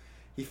outings.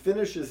 He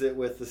finishes it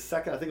with the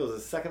second, I think it was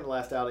his second to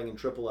last outing in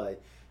AAA.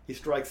 He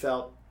strikes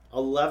out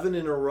 11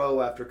 in a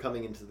row after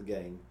coming into the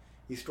game.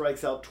 He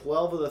strikes out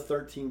 12 of the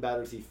 13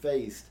 batters he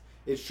faced.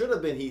 It should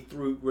have been he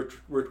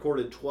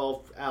recorded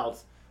 12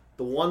 outs.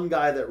 The one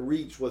guy that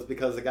reached was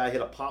because the guy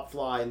hit a pop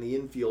fly in the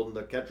infield and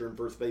the catcher and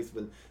first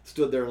baseman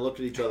stood there and looked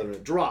at each other and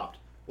it dropped,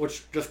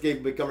 which just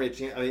gave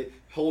Montgomery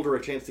Holder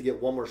a chance to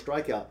get one more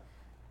strikeout.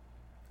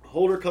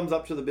 Holder comes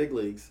up to the big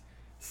leagues.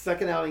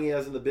 Second outing he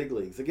has in the big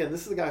leagues. Again,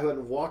 this is a guy who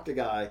hadn't walked a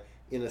guy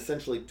in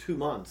essentially 2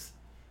 months.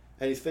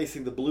 and he's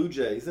facing the Blue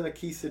Jays in a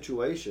key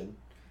situation,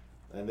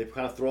 and they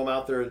kind of throw him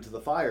out there into the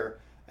fire,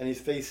 and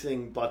he's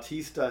facing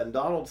Bautista and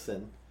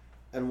Donaldson,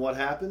 and what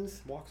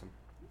happens? Walks him.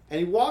 And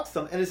he walks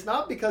them, and it's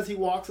not because he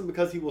walks them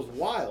because he was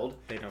wild.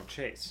 They don't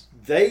chase.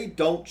 They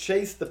don't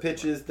chase the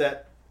pitches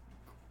that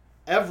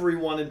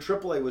everyone in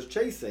AAA was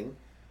chasing,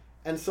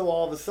 and so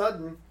all of a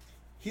sudden,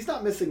 he's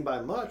not missing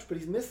by much, but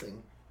he's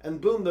missing,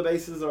 and boom, the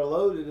bases are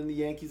loaded, and the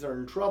Yankees are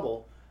in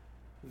trouble.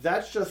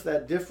 That's just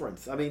that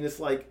difference. I mean, it's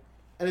like,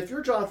 and if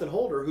you're Jonathan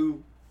Holder,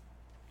 who,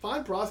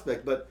 fine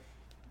prospect, but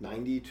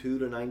 92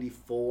 to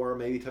 94,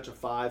 maybe touch a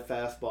 5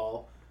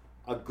 fastball,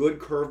 a good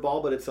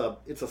curveball, but it's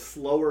a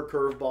slower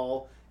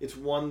curveball. It's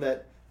one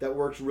that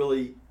works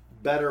really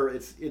better.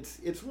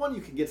 It's one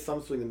you can get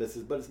some swing and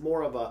misses, but it's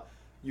more of a,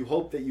 you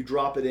hope that you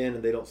drop it in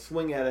and they don't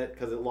swing at it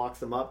because it locks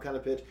them up kind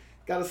of pitch.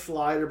 Got a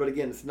slider, but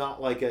again, it's not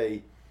like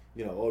a,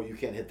 you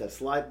can't hit that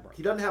slide.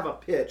 He doesn't have a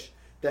pitch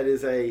that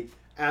is a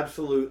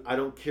absolute, I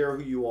don't care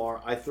who you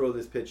are, I throw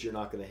this pitch, you're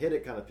not going to hit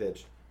it kind of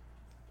pitch.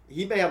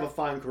 He may have a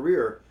fine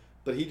career,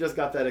 but he just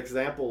got that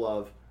example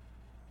of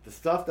the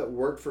stuff that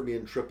worked for me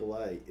in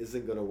AAA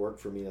isn't going to work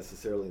for me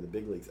necessarily in the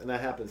big leagues. And that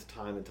happens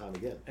time and time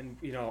again. And,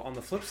 on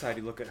the flip side,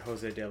 you look at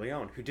Jose De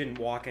Leon, who didn't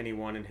walk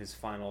anyone in his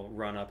final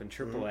run-up in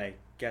AAA,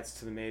 gets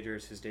to the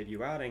majors, his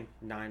debut outing,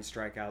 9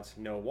 strikeouts,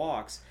 no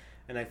walks.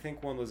 And I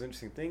think one of those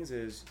interesting things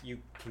is you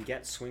can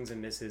get swings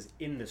and misses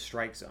in the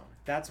strike zone.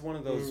 That's one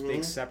of those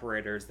big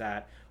separators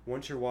that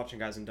once you're watching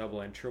guys in AA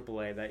and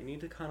AAA that you need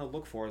to kind of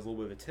look for as a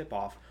little bit of a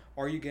tip-off.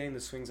 Are you getting the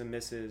swings and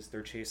misses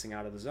they're chasing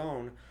out of the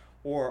zone,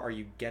 or are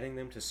you getting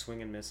them to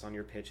swing and miss on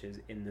your pitches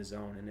in the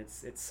zone? And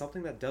it's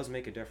something that does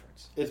make a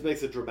difference. It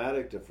makes a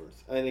dramatic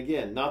difference. And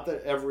again, not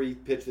that every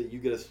pitch that you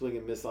get a swing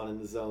and miss on in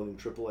the zone in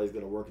AAA is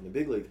going to work in the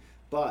big league,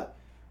 but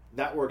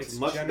that works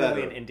much better. It's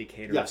generally an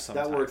indicator of some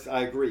that type. works.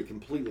 I agree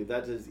completely.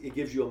 It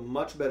gives you a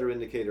much better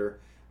indicator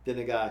than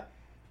a guy.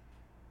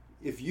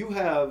 If you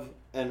have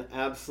an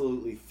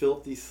absolutely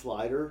filthy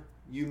slider,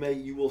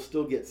 you will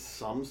still get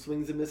some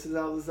swings and misses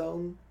out of the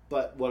zone.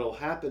 But what will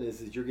happen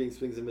is you're getting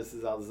swings and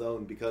misses out of the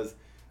zone because,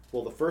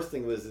 well, the first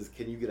thing is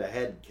can you get a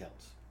head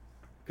counts?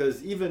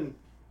 Because even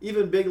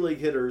big league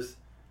hitters,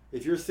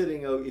 if you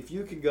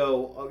can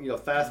go,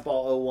 fastball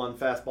 0-1,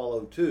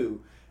 fastball 0-2,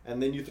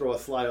 and then you throw a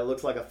slider that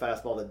looks like a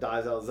fastball that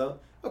dies out of the zone.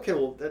 Okay,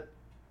 well, that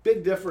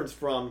big difference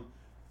from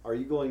are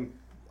you going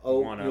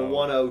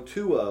 1-0,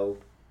 2-0,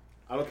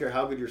 I don't care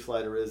how good your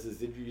slider is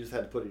you just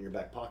had to put it in your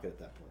back pocket at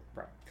that point.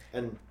 Right.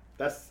 And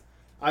that's,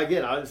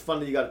 again, it's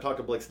fun that you got to talk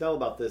to Blake Snell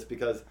about this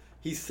because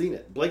he's seen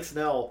it. Blake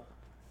Snell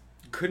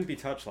couldn't be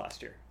touched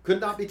last year. Could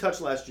not be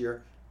touched last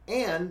year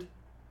and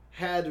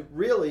had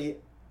really,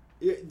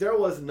 there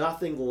was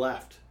nothing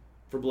left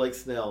for Blake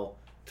Snell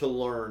to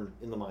learn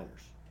in the minors.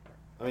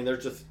 I mean,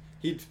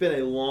 he'd spent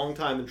a long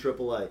time in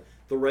AAA.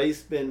 The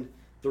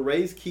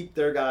Rays keep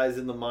their guys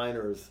in the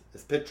minors,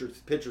 as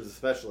pitchers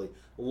especially,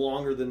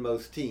 longer than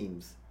most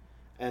teams.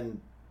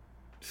 And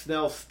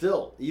Snell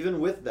still,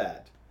 even with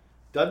that,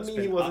 doesn't mean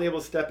he wasn't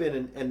able to step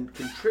in and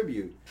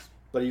contribute,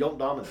 but he don't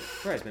dominate.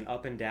 Right, he's been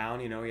up and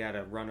down. He had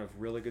a run of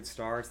really good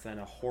starts, then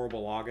a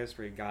horrible August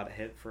where he got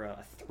hit for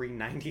a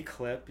 390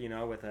 clip,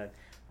 with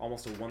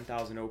almost a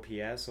 1,000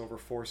 OPS over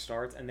 4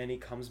 starts, and then he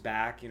comes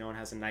back, and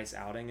has a nice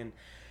outing. And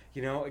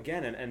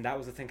again, and that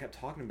was the thing I kept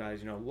talking about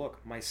is,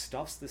 look, my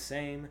stuff's the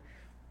same.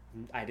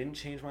 I didn't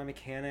change my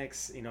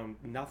mechanics.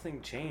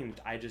 Nothing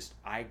changed.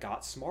 I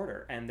got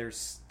smarter. And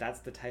that's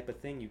the type of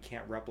thing you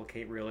can't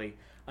replicate really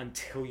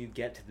until you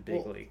get to the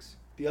big leagues.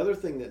 The other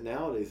thing that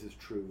nowadays is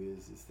true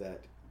is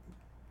that,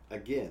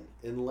 again,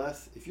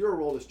 if you're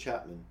Aroldis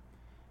Chapman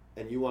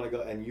and you want to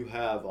go and you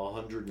have a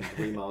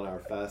 103 mile an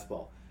hour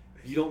fastball,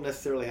 you don't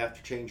necessarily have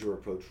to change your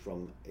approach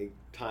from a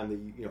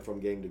time that from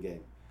game to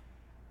game.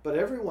 But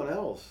everyone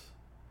else,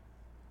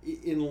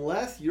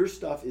 unless your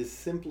stuff is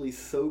simply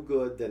so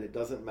good that it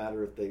doesn't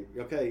matter if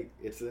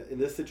in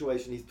this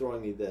situation he's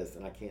throwing me this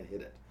and I can't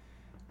hit it.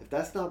 If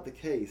that's not the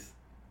case,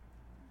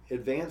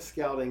 advanced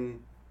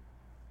scouting,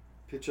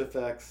 pitch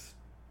effects,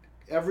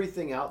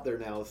 everything out there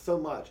now is so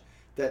much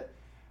that,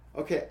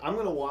 I'm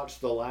going to watch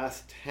the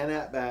last 10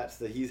 at-bats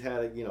that he's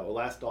had,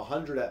 last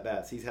 100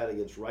 at-bats he's had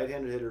against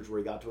right-handed hitters where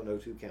he got to an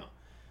 0-2 count.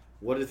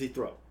 What does he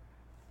throw?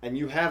 And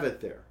you have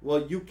it there.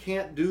 Well, you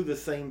can't do the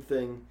same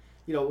thing.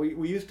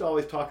 We used to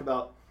always talk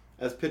about,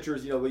 as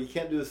pitchers, well, you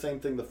can't do the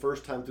same thing the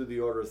first time through the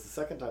order as the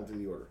second time through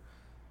the order.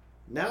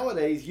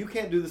 Nowadays, you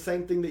can't do the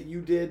same thing that you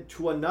did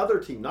to another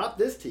team, not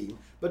this team,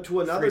 but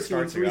to another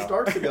team 3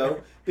 starts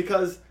ago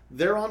because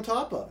they're on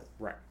top of it.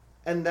 Right.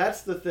 And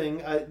that's the thing.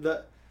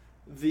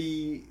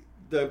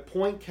 The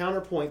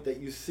counterpoint that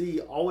you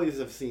always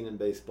have seen in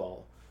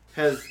baseball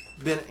has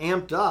been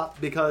amped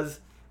up because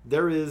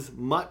there is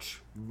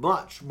much,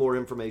 much more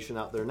information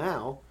out there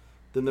now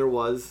than there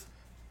was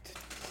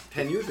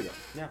 10 years ago.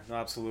 Yeah, no,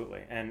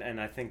 absolutely. And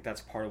I think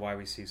that's part of why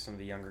we see some of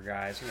the younger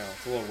guys,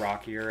 it's a little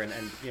rockier. And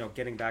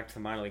getting back to the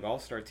minor league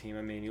all-star team,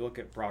 I mean, you look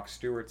at Brock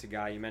Stewart's a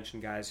guy, you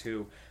mentioned guys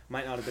who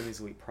might not have been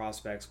these elite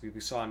prospects, but we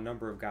saw a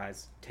number of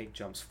guys take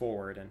jumps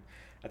forward. And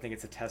I think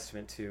it's a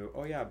testament to,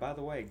 oh yeah, by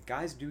the way,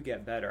 guys do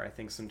get better. I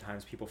think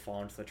sometimes people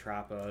fall into the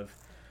trap of,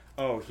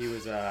 oh, he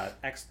was a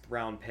X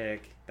round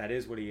pick. That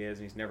is what he is,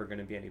 and he's never going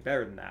to be any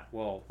better than that.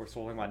 Well, we're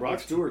still talking about Brock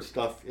Stewart's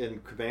stuff in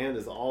command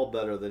is all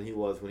better than he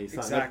was when he signed.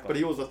 Exactly. But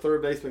he was a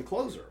third baseman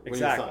closer when he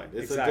signed.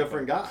 It's a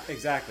different guy.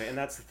 Exactly, and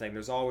that's the thing.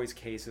 There's always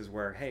cases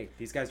where, hey,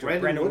 these guys do.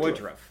 Brandon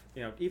Woodruff.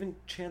 Even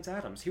Chance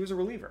Adams, he was a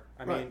reliever.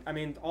 I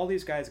mean, all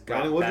these guys got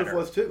Brandon Woodruff better.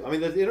 was too. I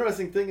mean, the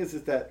interesting thing is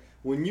that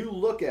when you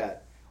look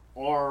at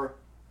our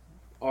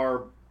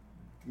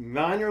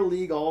minor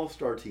league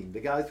all-star team, the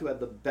guys who had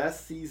the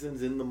best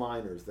seasons in the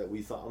minors that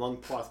we saw among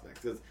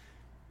prospects, because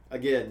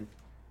again,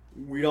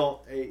 we don't,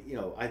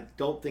 I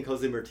don't think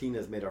Jose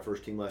Martinez made our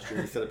first team last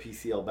year. He set a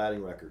PCL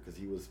batting record because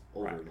he was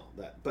older and all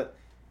that. But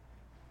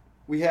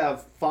we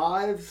have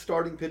 5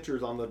 starting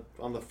pitchers on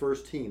the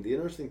first team. The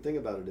interesting thing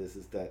about it is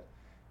that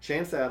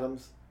Chance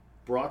Adams,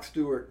 Brock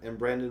Stewart, and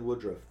Brandon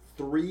Woodruff,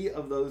 3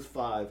 of those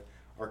 5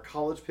 are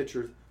college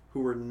pitchers who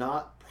were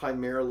not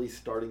primarily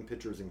starting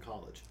pitchers in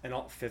college. And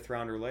all 5th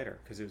rounder later,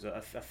 because it was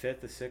a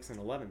 5th, a 6th, and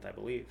 11th, I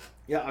believe.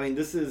 Yeah, I mean,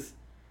 this is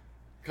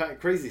kind of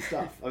crazy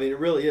stuff. I mean, it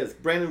really is.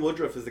 Brandon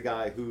Woodruff is a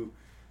guy who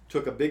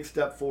took a big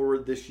step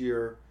forward this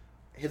year.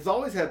 He's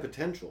always had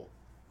potential,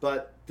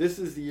 but this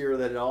is the year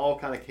that it all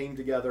kind of came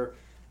together.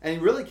 And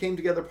he really came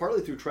together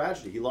partly through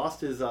tragedy. He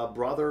lost his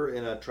brother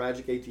in a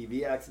tragic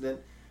ATV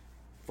accident.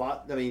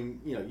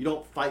 You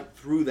don't fight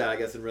through that, I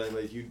guess, in really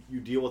ways. You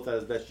deal with that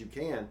as best you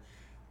can.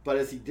 But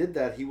as he did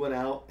that, he went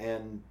out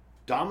and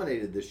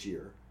dominated this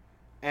year.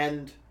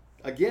 And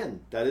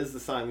again, that is the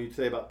sign when you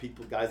say about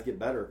guys get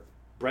better.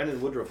 Brandon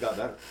Woodruff got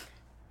better.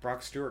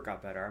 Brock Stewart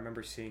got better. I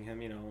remember seeing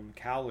him, in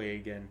Cal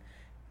League, and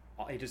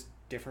he just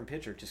different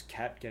pitcher, just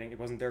kept getting. It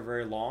wasn't there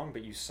very long,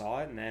 but you saw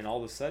it, and then all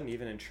of a sudden,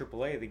 even in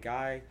AAA, the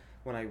guy,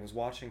 when I was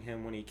watching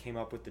him when he came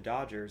up with the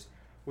Dodgers,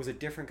 was a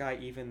different guy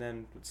even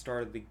than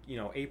started the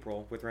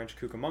April with Rancho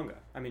Cucamonga.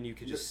 I mean, you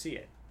could just see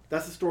it.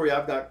 That's the story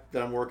I've got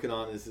that I'm working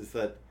on is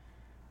that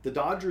the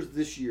Dodgers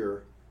this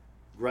year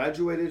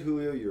graduated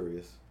Julio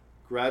Urias,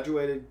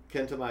 graduated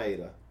Kenta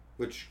Maeda,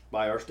 which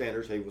by our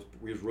standards, he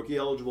was rookie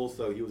eligible,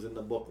 so he was in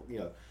the book.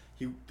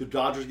 The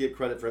Dodgers get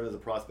credit for him as a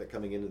prospect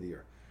coming into the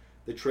year.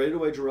 They traded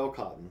away Jarrell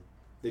Cotton.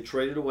 They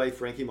traded away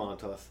Frankie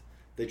Montas.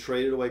 They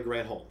traded away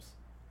Grant Holmes.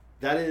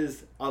 That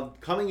is,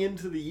 coming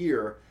into the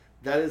year,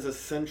 that is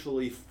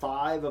essentially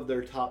 5 of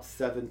their top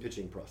 7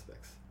 pitching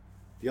prospects.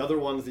 The other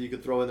ones that you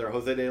could throw in there,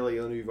 Jose De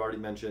Leon, who you've already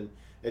mentioned,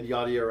 and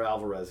Yadier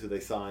Alvarez, who they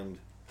signed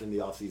in the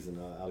offseason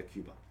out of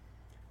Cuba.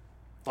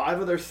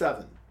 5 of their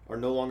 7 are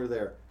no longer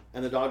there,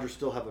 and the Dodgers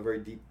still have a very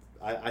deep,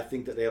 I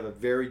think that they have a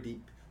very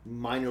deep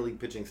minor league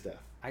pitching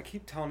staff. I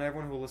keep telling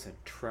everyone who will listen,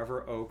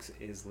 Trevor Oaks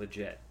is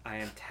legit.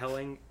 I've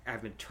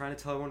been trying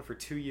to tell everyone for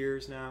 2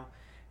 years now.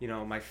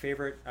 My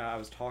favorite, I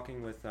was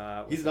talking with...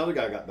 He's another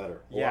guy who got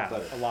better.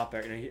 A lot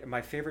better.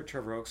 My favorite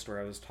Trevor Oaks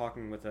story, I was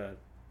talking with a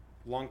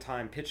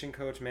longtime pitching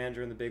coach,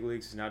 manager in the big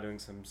leagues. He's now doing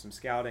some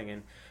scouting,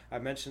 and I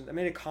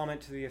made a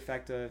comment to the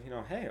effect of,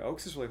 hey,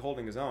 Oaks is really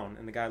holding his own,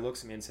 and the guy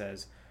looks at me and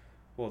says,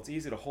 well, it's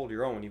easy to hold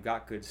your own when you've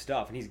got good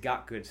stuff, and he's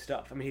got good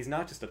stuff. I mean, he's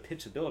not just a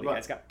pitchability guy.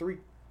 He's got 3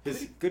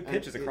 good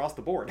pitches across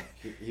the board.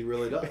 He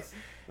really does.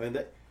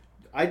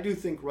 I do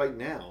think right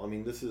now,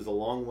 this is a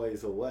long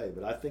ways away,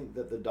 but I think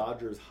that the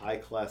Dodgers high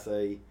Class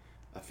A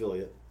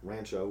affiliate,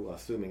 Rancho,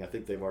 I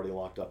think they've already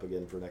locked up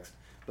again for next,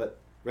 but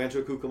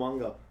Rancho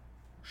Cucamonga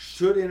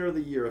should enter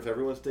the year, if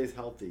everyone stays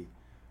healthy,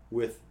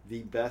 with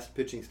the best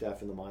pitching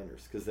staff in the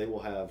minors, because they will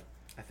have...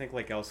 I think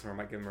Lake Elsinore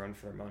might give them a run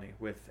for their money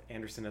with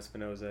Anderson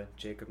Espinoza,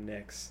 Jacob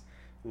Nix,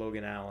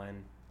 Logan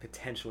Allen,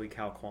 potentially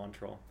Cal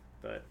Quantrill.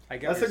 But I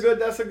guess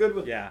that's a good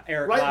one. Yeah,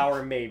 Eric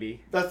Lauer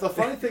maybe. That's the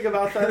funny thing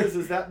about that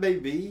is that may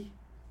be,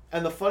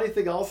 and the funny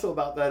thing also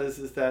about that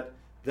is that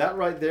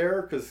right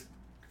there, because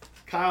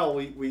Kyle,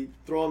 we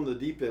throw him the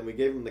deep end. We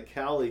gave him the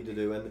Cal League to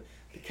do, and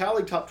the Cal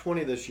League top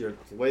 20 this year,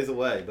 it's a ways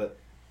away, but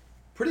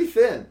pretty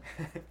thin.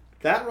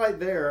 That right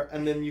there,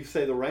 and then you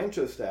say the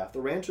Rancho staff. The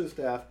Rancho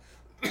staff,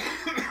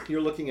 you're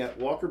looking at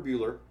Walker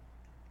Buehler,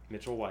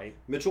 Mitchell White,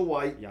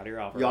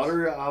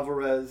 Yadier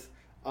Alvarez,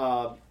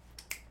 AJ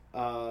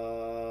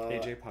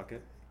Puckett.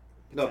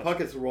 No,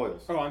 Puckett's the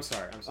Royals. Oh, I'm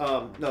sorry.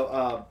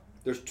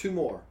 There's 2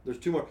 more.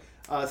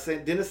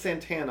 Dennis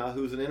Santana,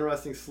 who's an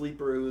interesting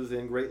sleeper who was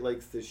in Great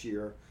Lakes this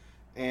year,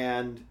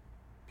 and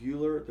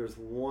Buehler. There's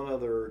one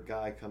other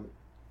guy coming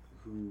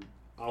who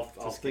I'll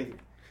think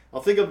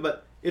of,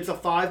 but it's a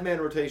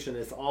 5-man rotation.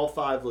 It's all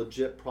 5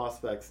 legit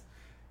prospects.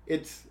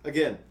 It's,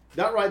 again,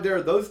 that right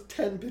there, those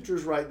 10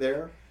 pitchers right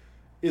there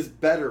is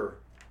better.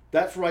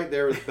 That's right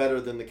there is better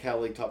than the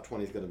Cal League top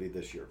 20 is going to be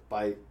this year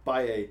by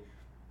a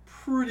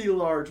pretty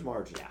large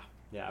margin.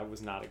 Yeah, it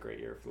was not a great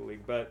year for the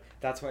league, but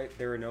that's why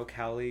there are no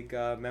Cal League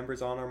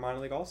members on our minor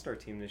league all-star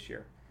team this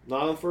year.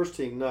 Not on the first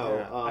team, no.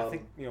 Yeah, I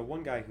think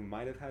one guy who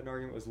might have had an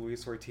argument was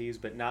Luis Ortiz,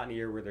 but not in a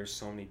year where there's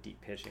so many deep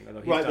pitching.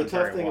 Although he's right, done the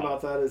tough very thing well.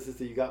 about that is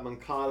that you got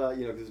Moncada,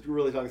 because you're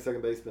really talking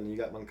second baseman, and you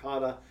got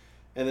Moncada,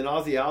 and then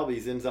Ozzie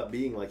Albies ends up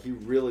being like he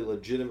really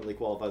legitimately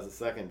qualifies as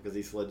second because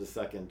he slid to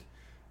second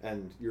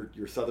and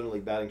your Southern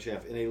League batting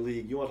champ in a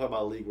league. You want to talk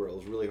about a league where it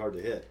was really hard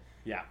to hit.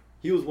 Yeah.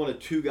 He was one of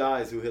 2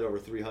 guys who hit over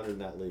 300 in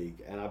that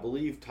league, and I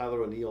believe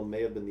Tyler O'Neill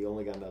may have been the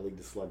only guy in that league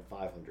to slug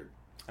 500.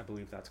 I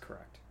believe that's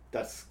correct.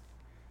 It's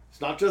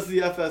not just the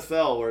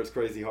FSL where it's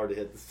crazy hard to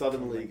hit. The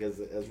Southern League has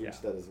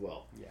reached that as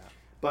well. Yeah.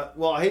 But,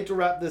 well, I hate to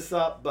wrap this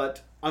up,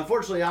 but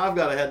unfortunately I've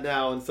got to head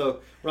now, and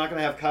so we're not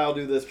going to have Kyle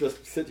do this,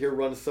 just sit here,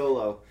 run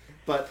solo.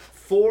 But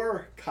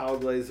for Kyle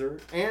Glazer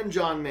and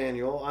John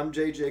Manuel, I'm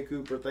J.J.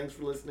 Cooper. Thanks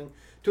for listening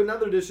to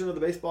another edition of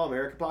the Baseball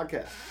America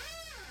Podcast.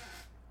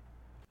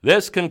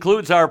 This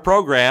concludes our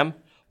program.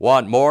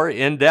 Want more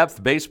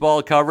in-depth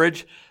baseball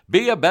coverage?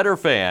 Be a better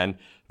fan.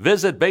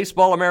 Visit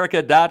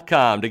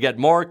baseballamerica.com to get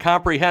more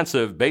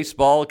comprehensive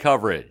baseball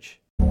coverage.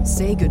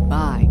 Say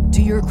goodbye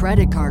to your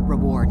credit card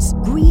rewards.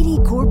 Greedy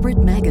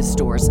corporate mega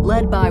stores,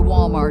 led by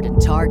Walmart and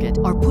Target,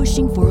 are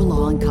pushing for a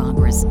law in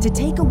Congress to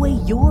take away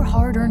your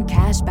hard-earned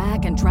cash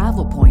back and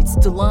travel points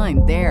to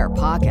line their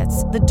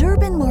pockets. The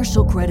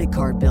Durbin-Marshall credit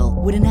card bill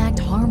would enact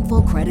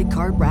harmful credit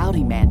card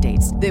routing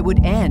mandates that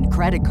would end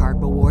credit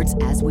card rewards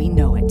as we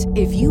know it.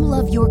 If you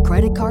love your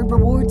credit card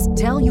rewards,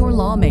 tell your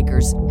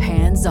lawmakers,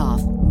 hands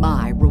off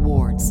my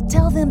rewards.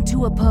 Tell them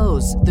to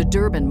oppose the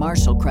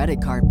Durbin-Marshall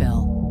credit card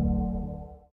bill.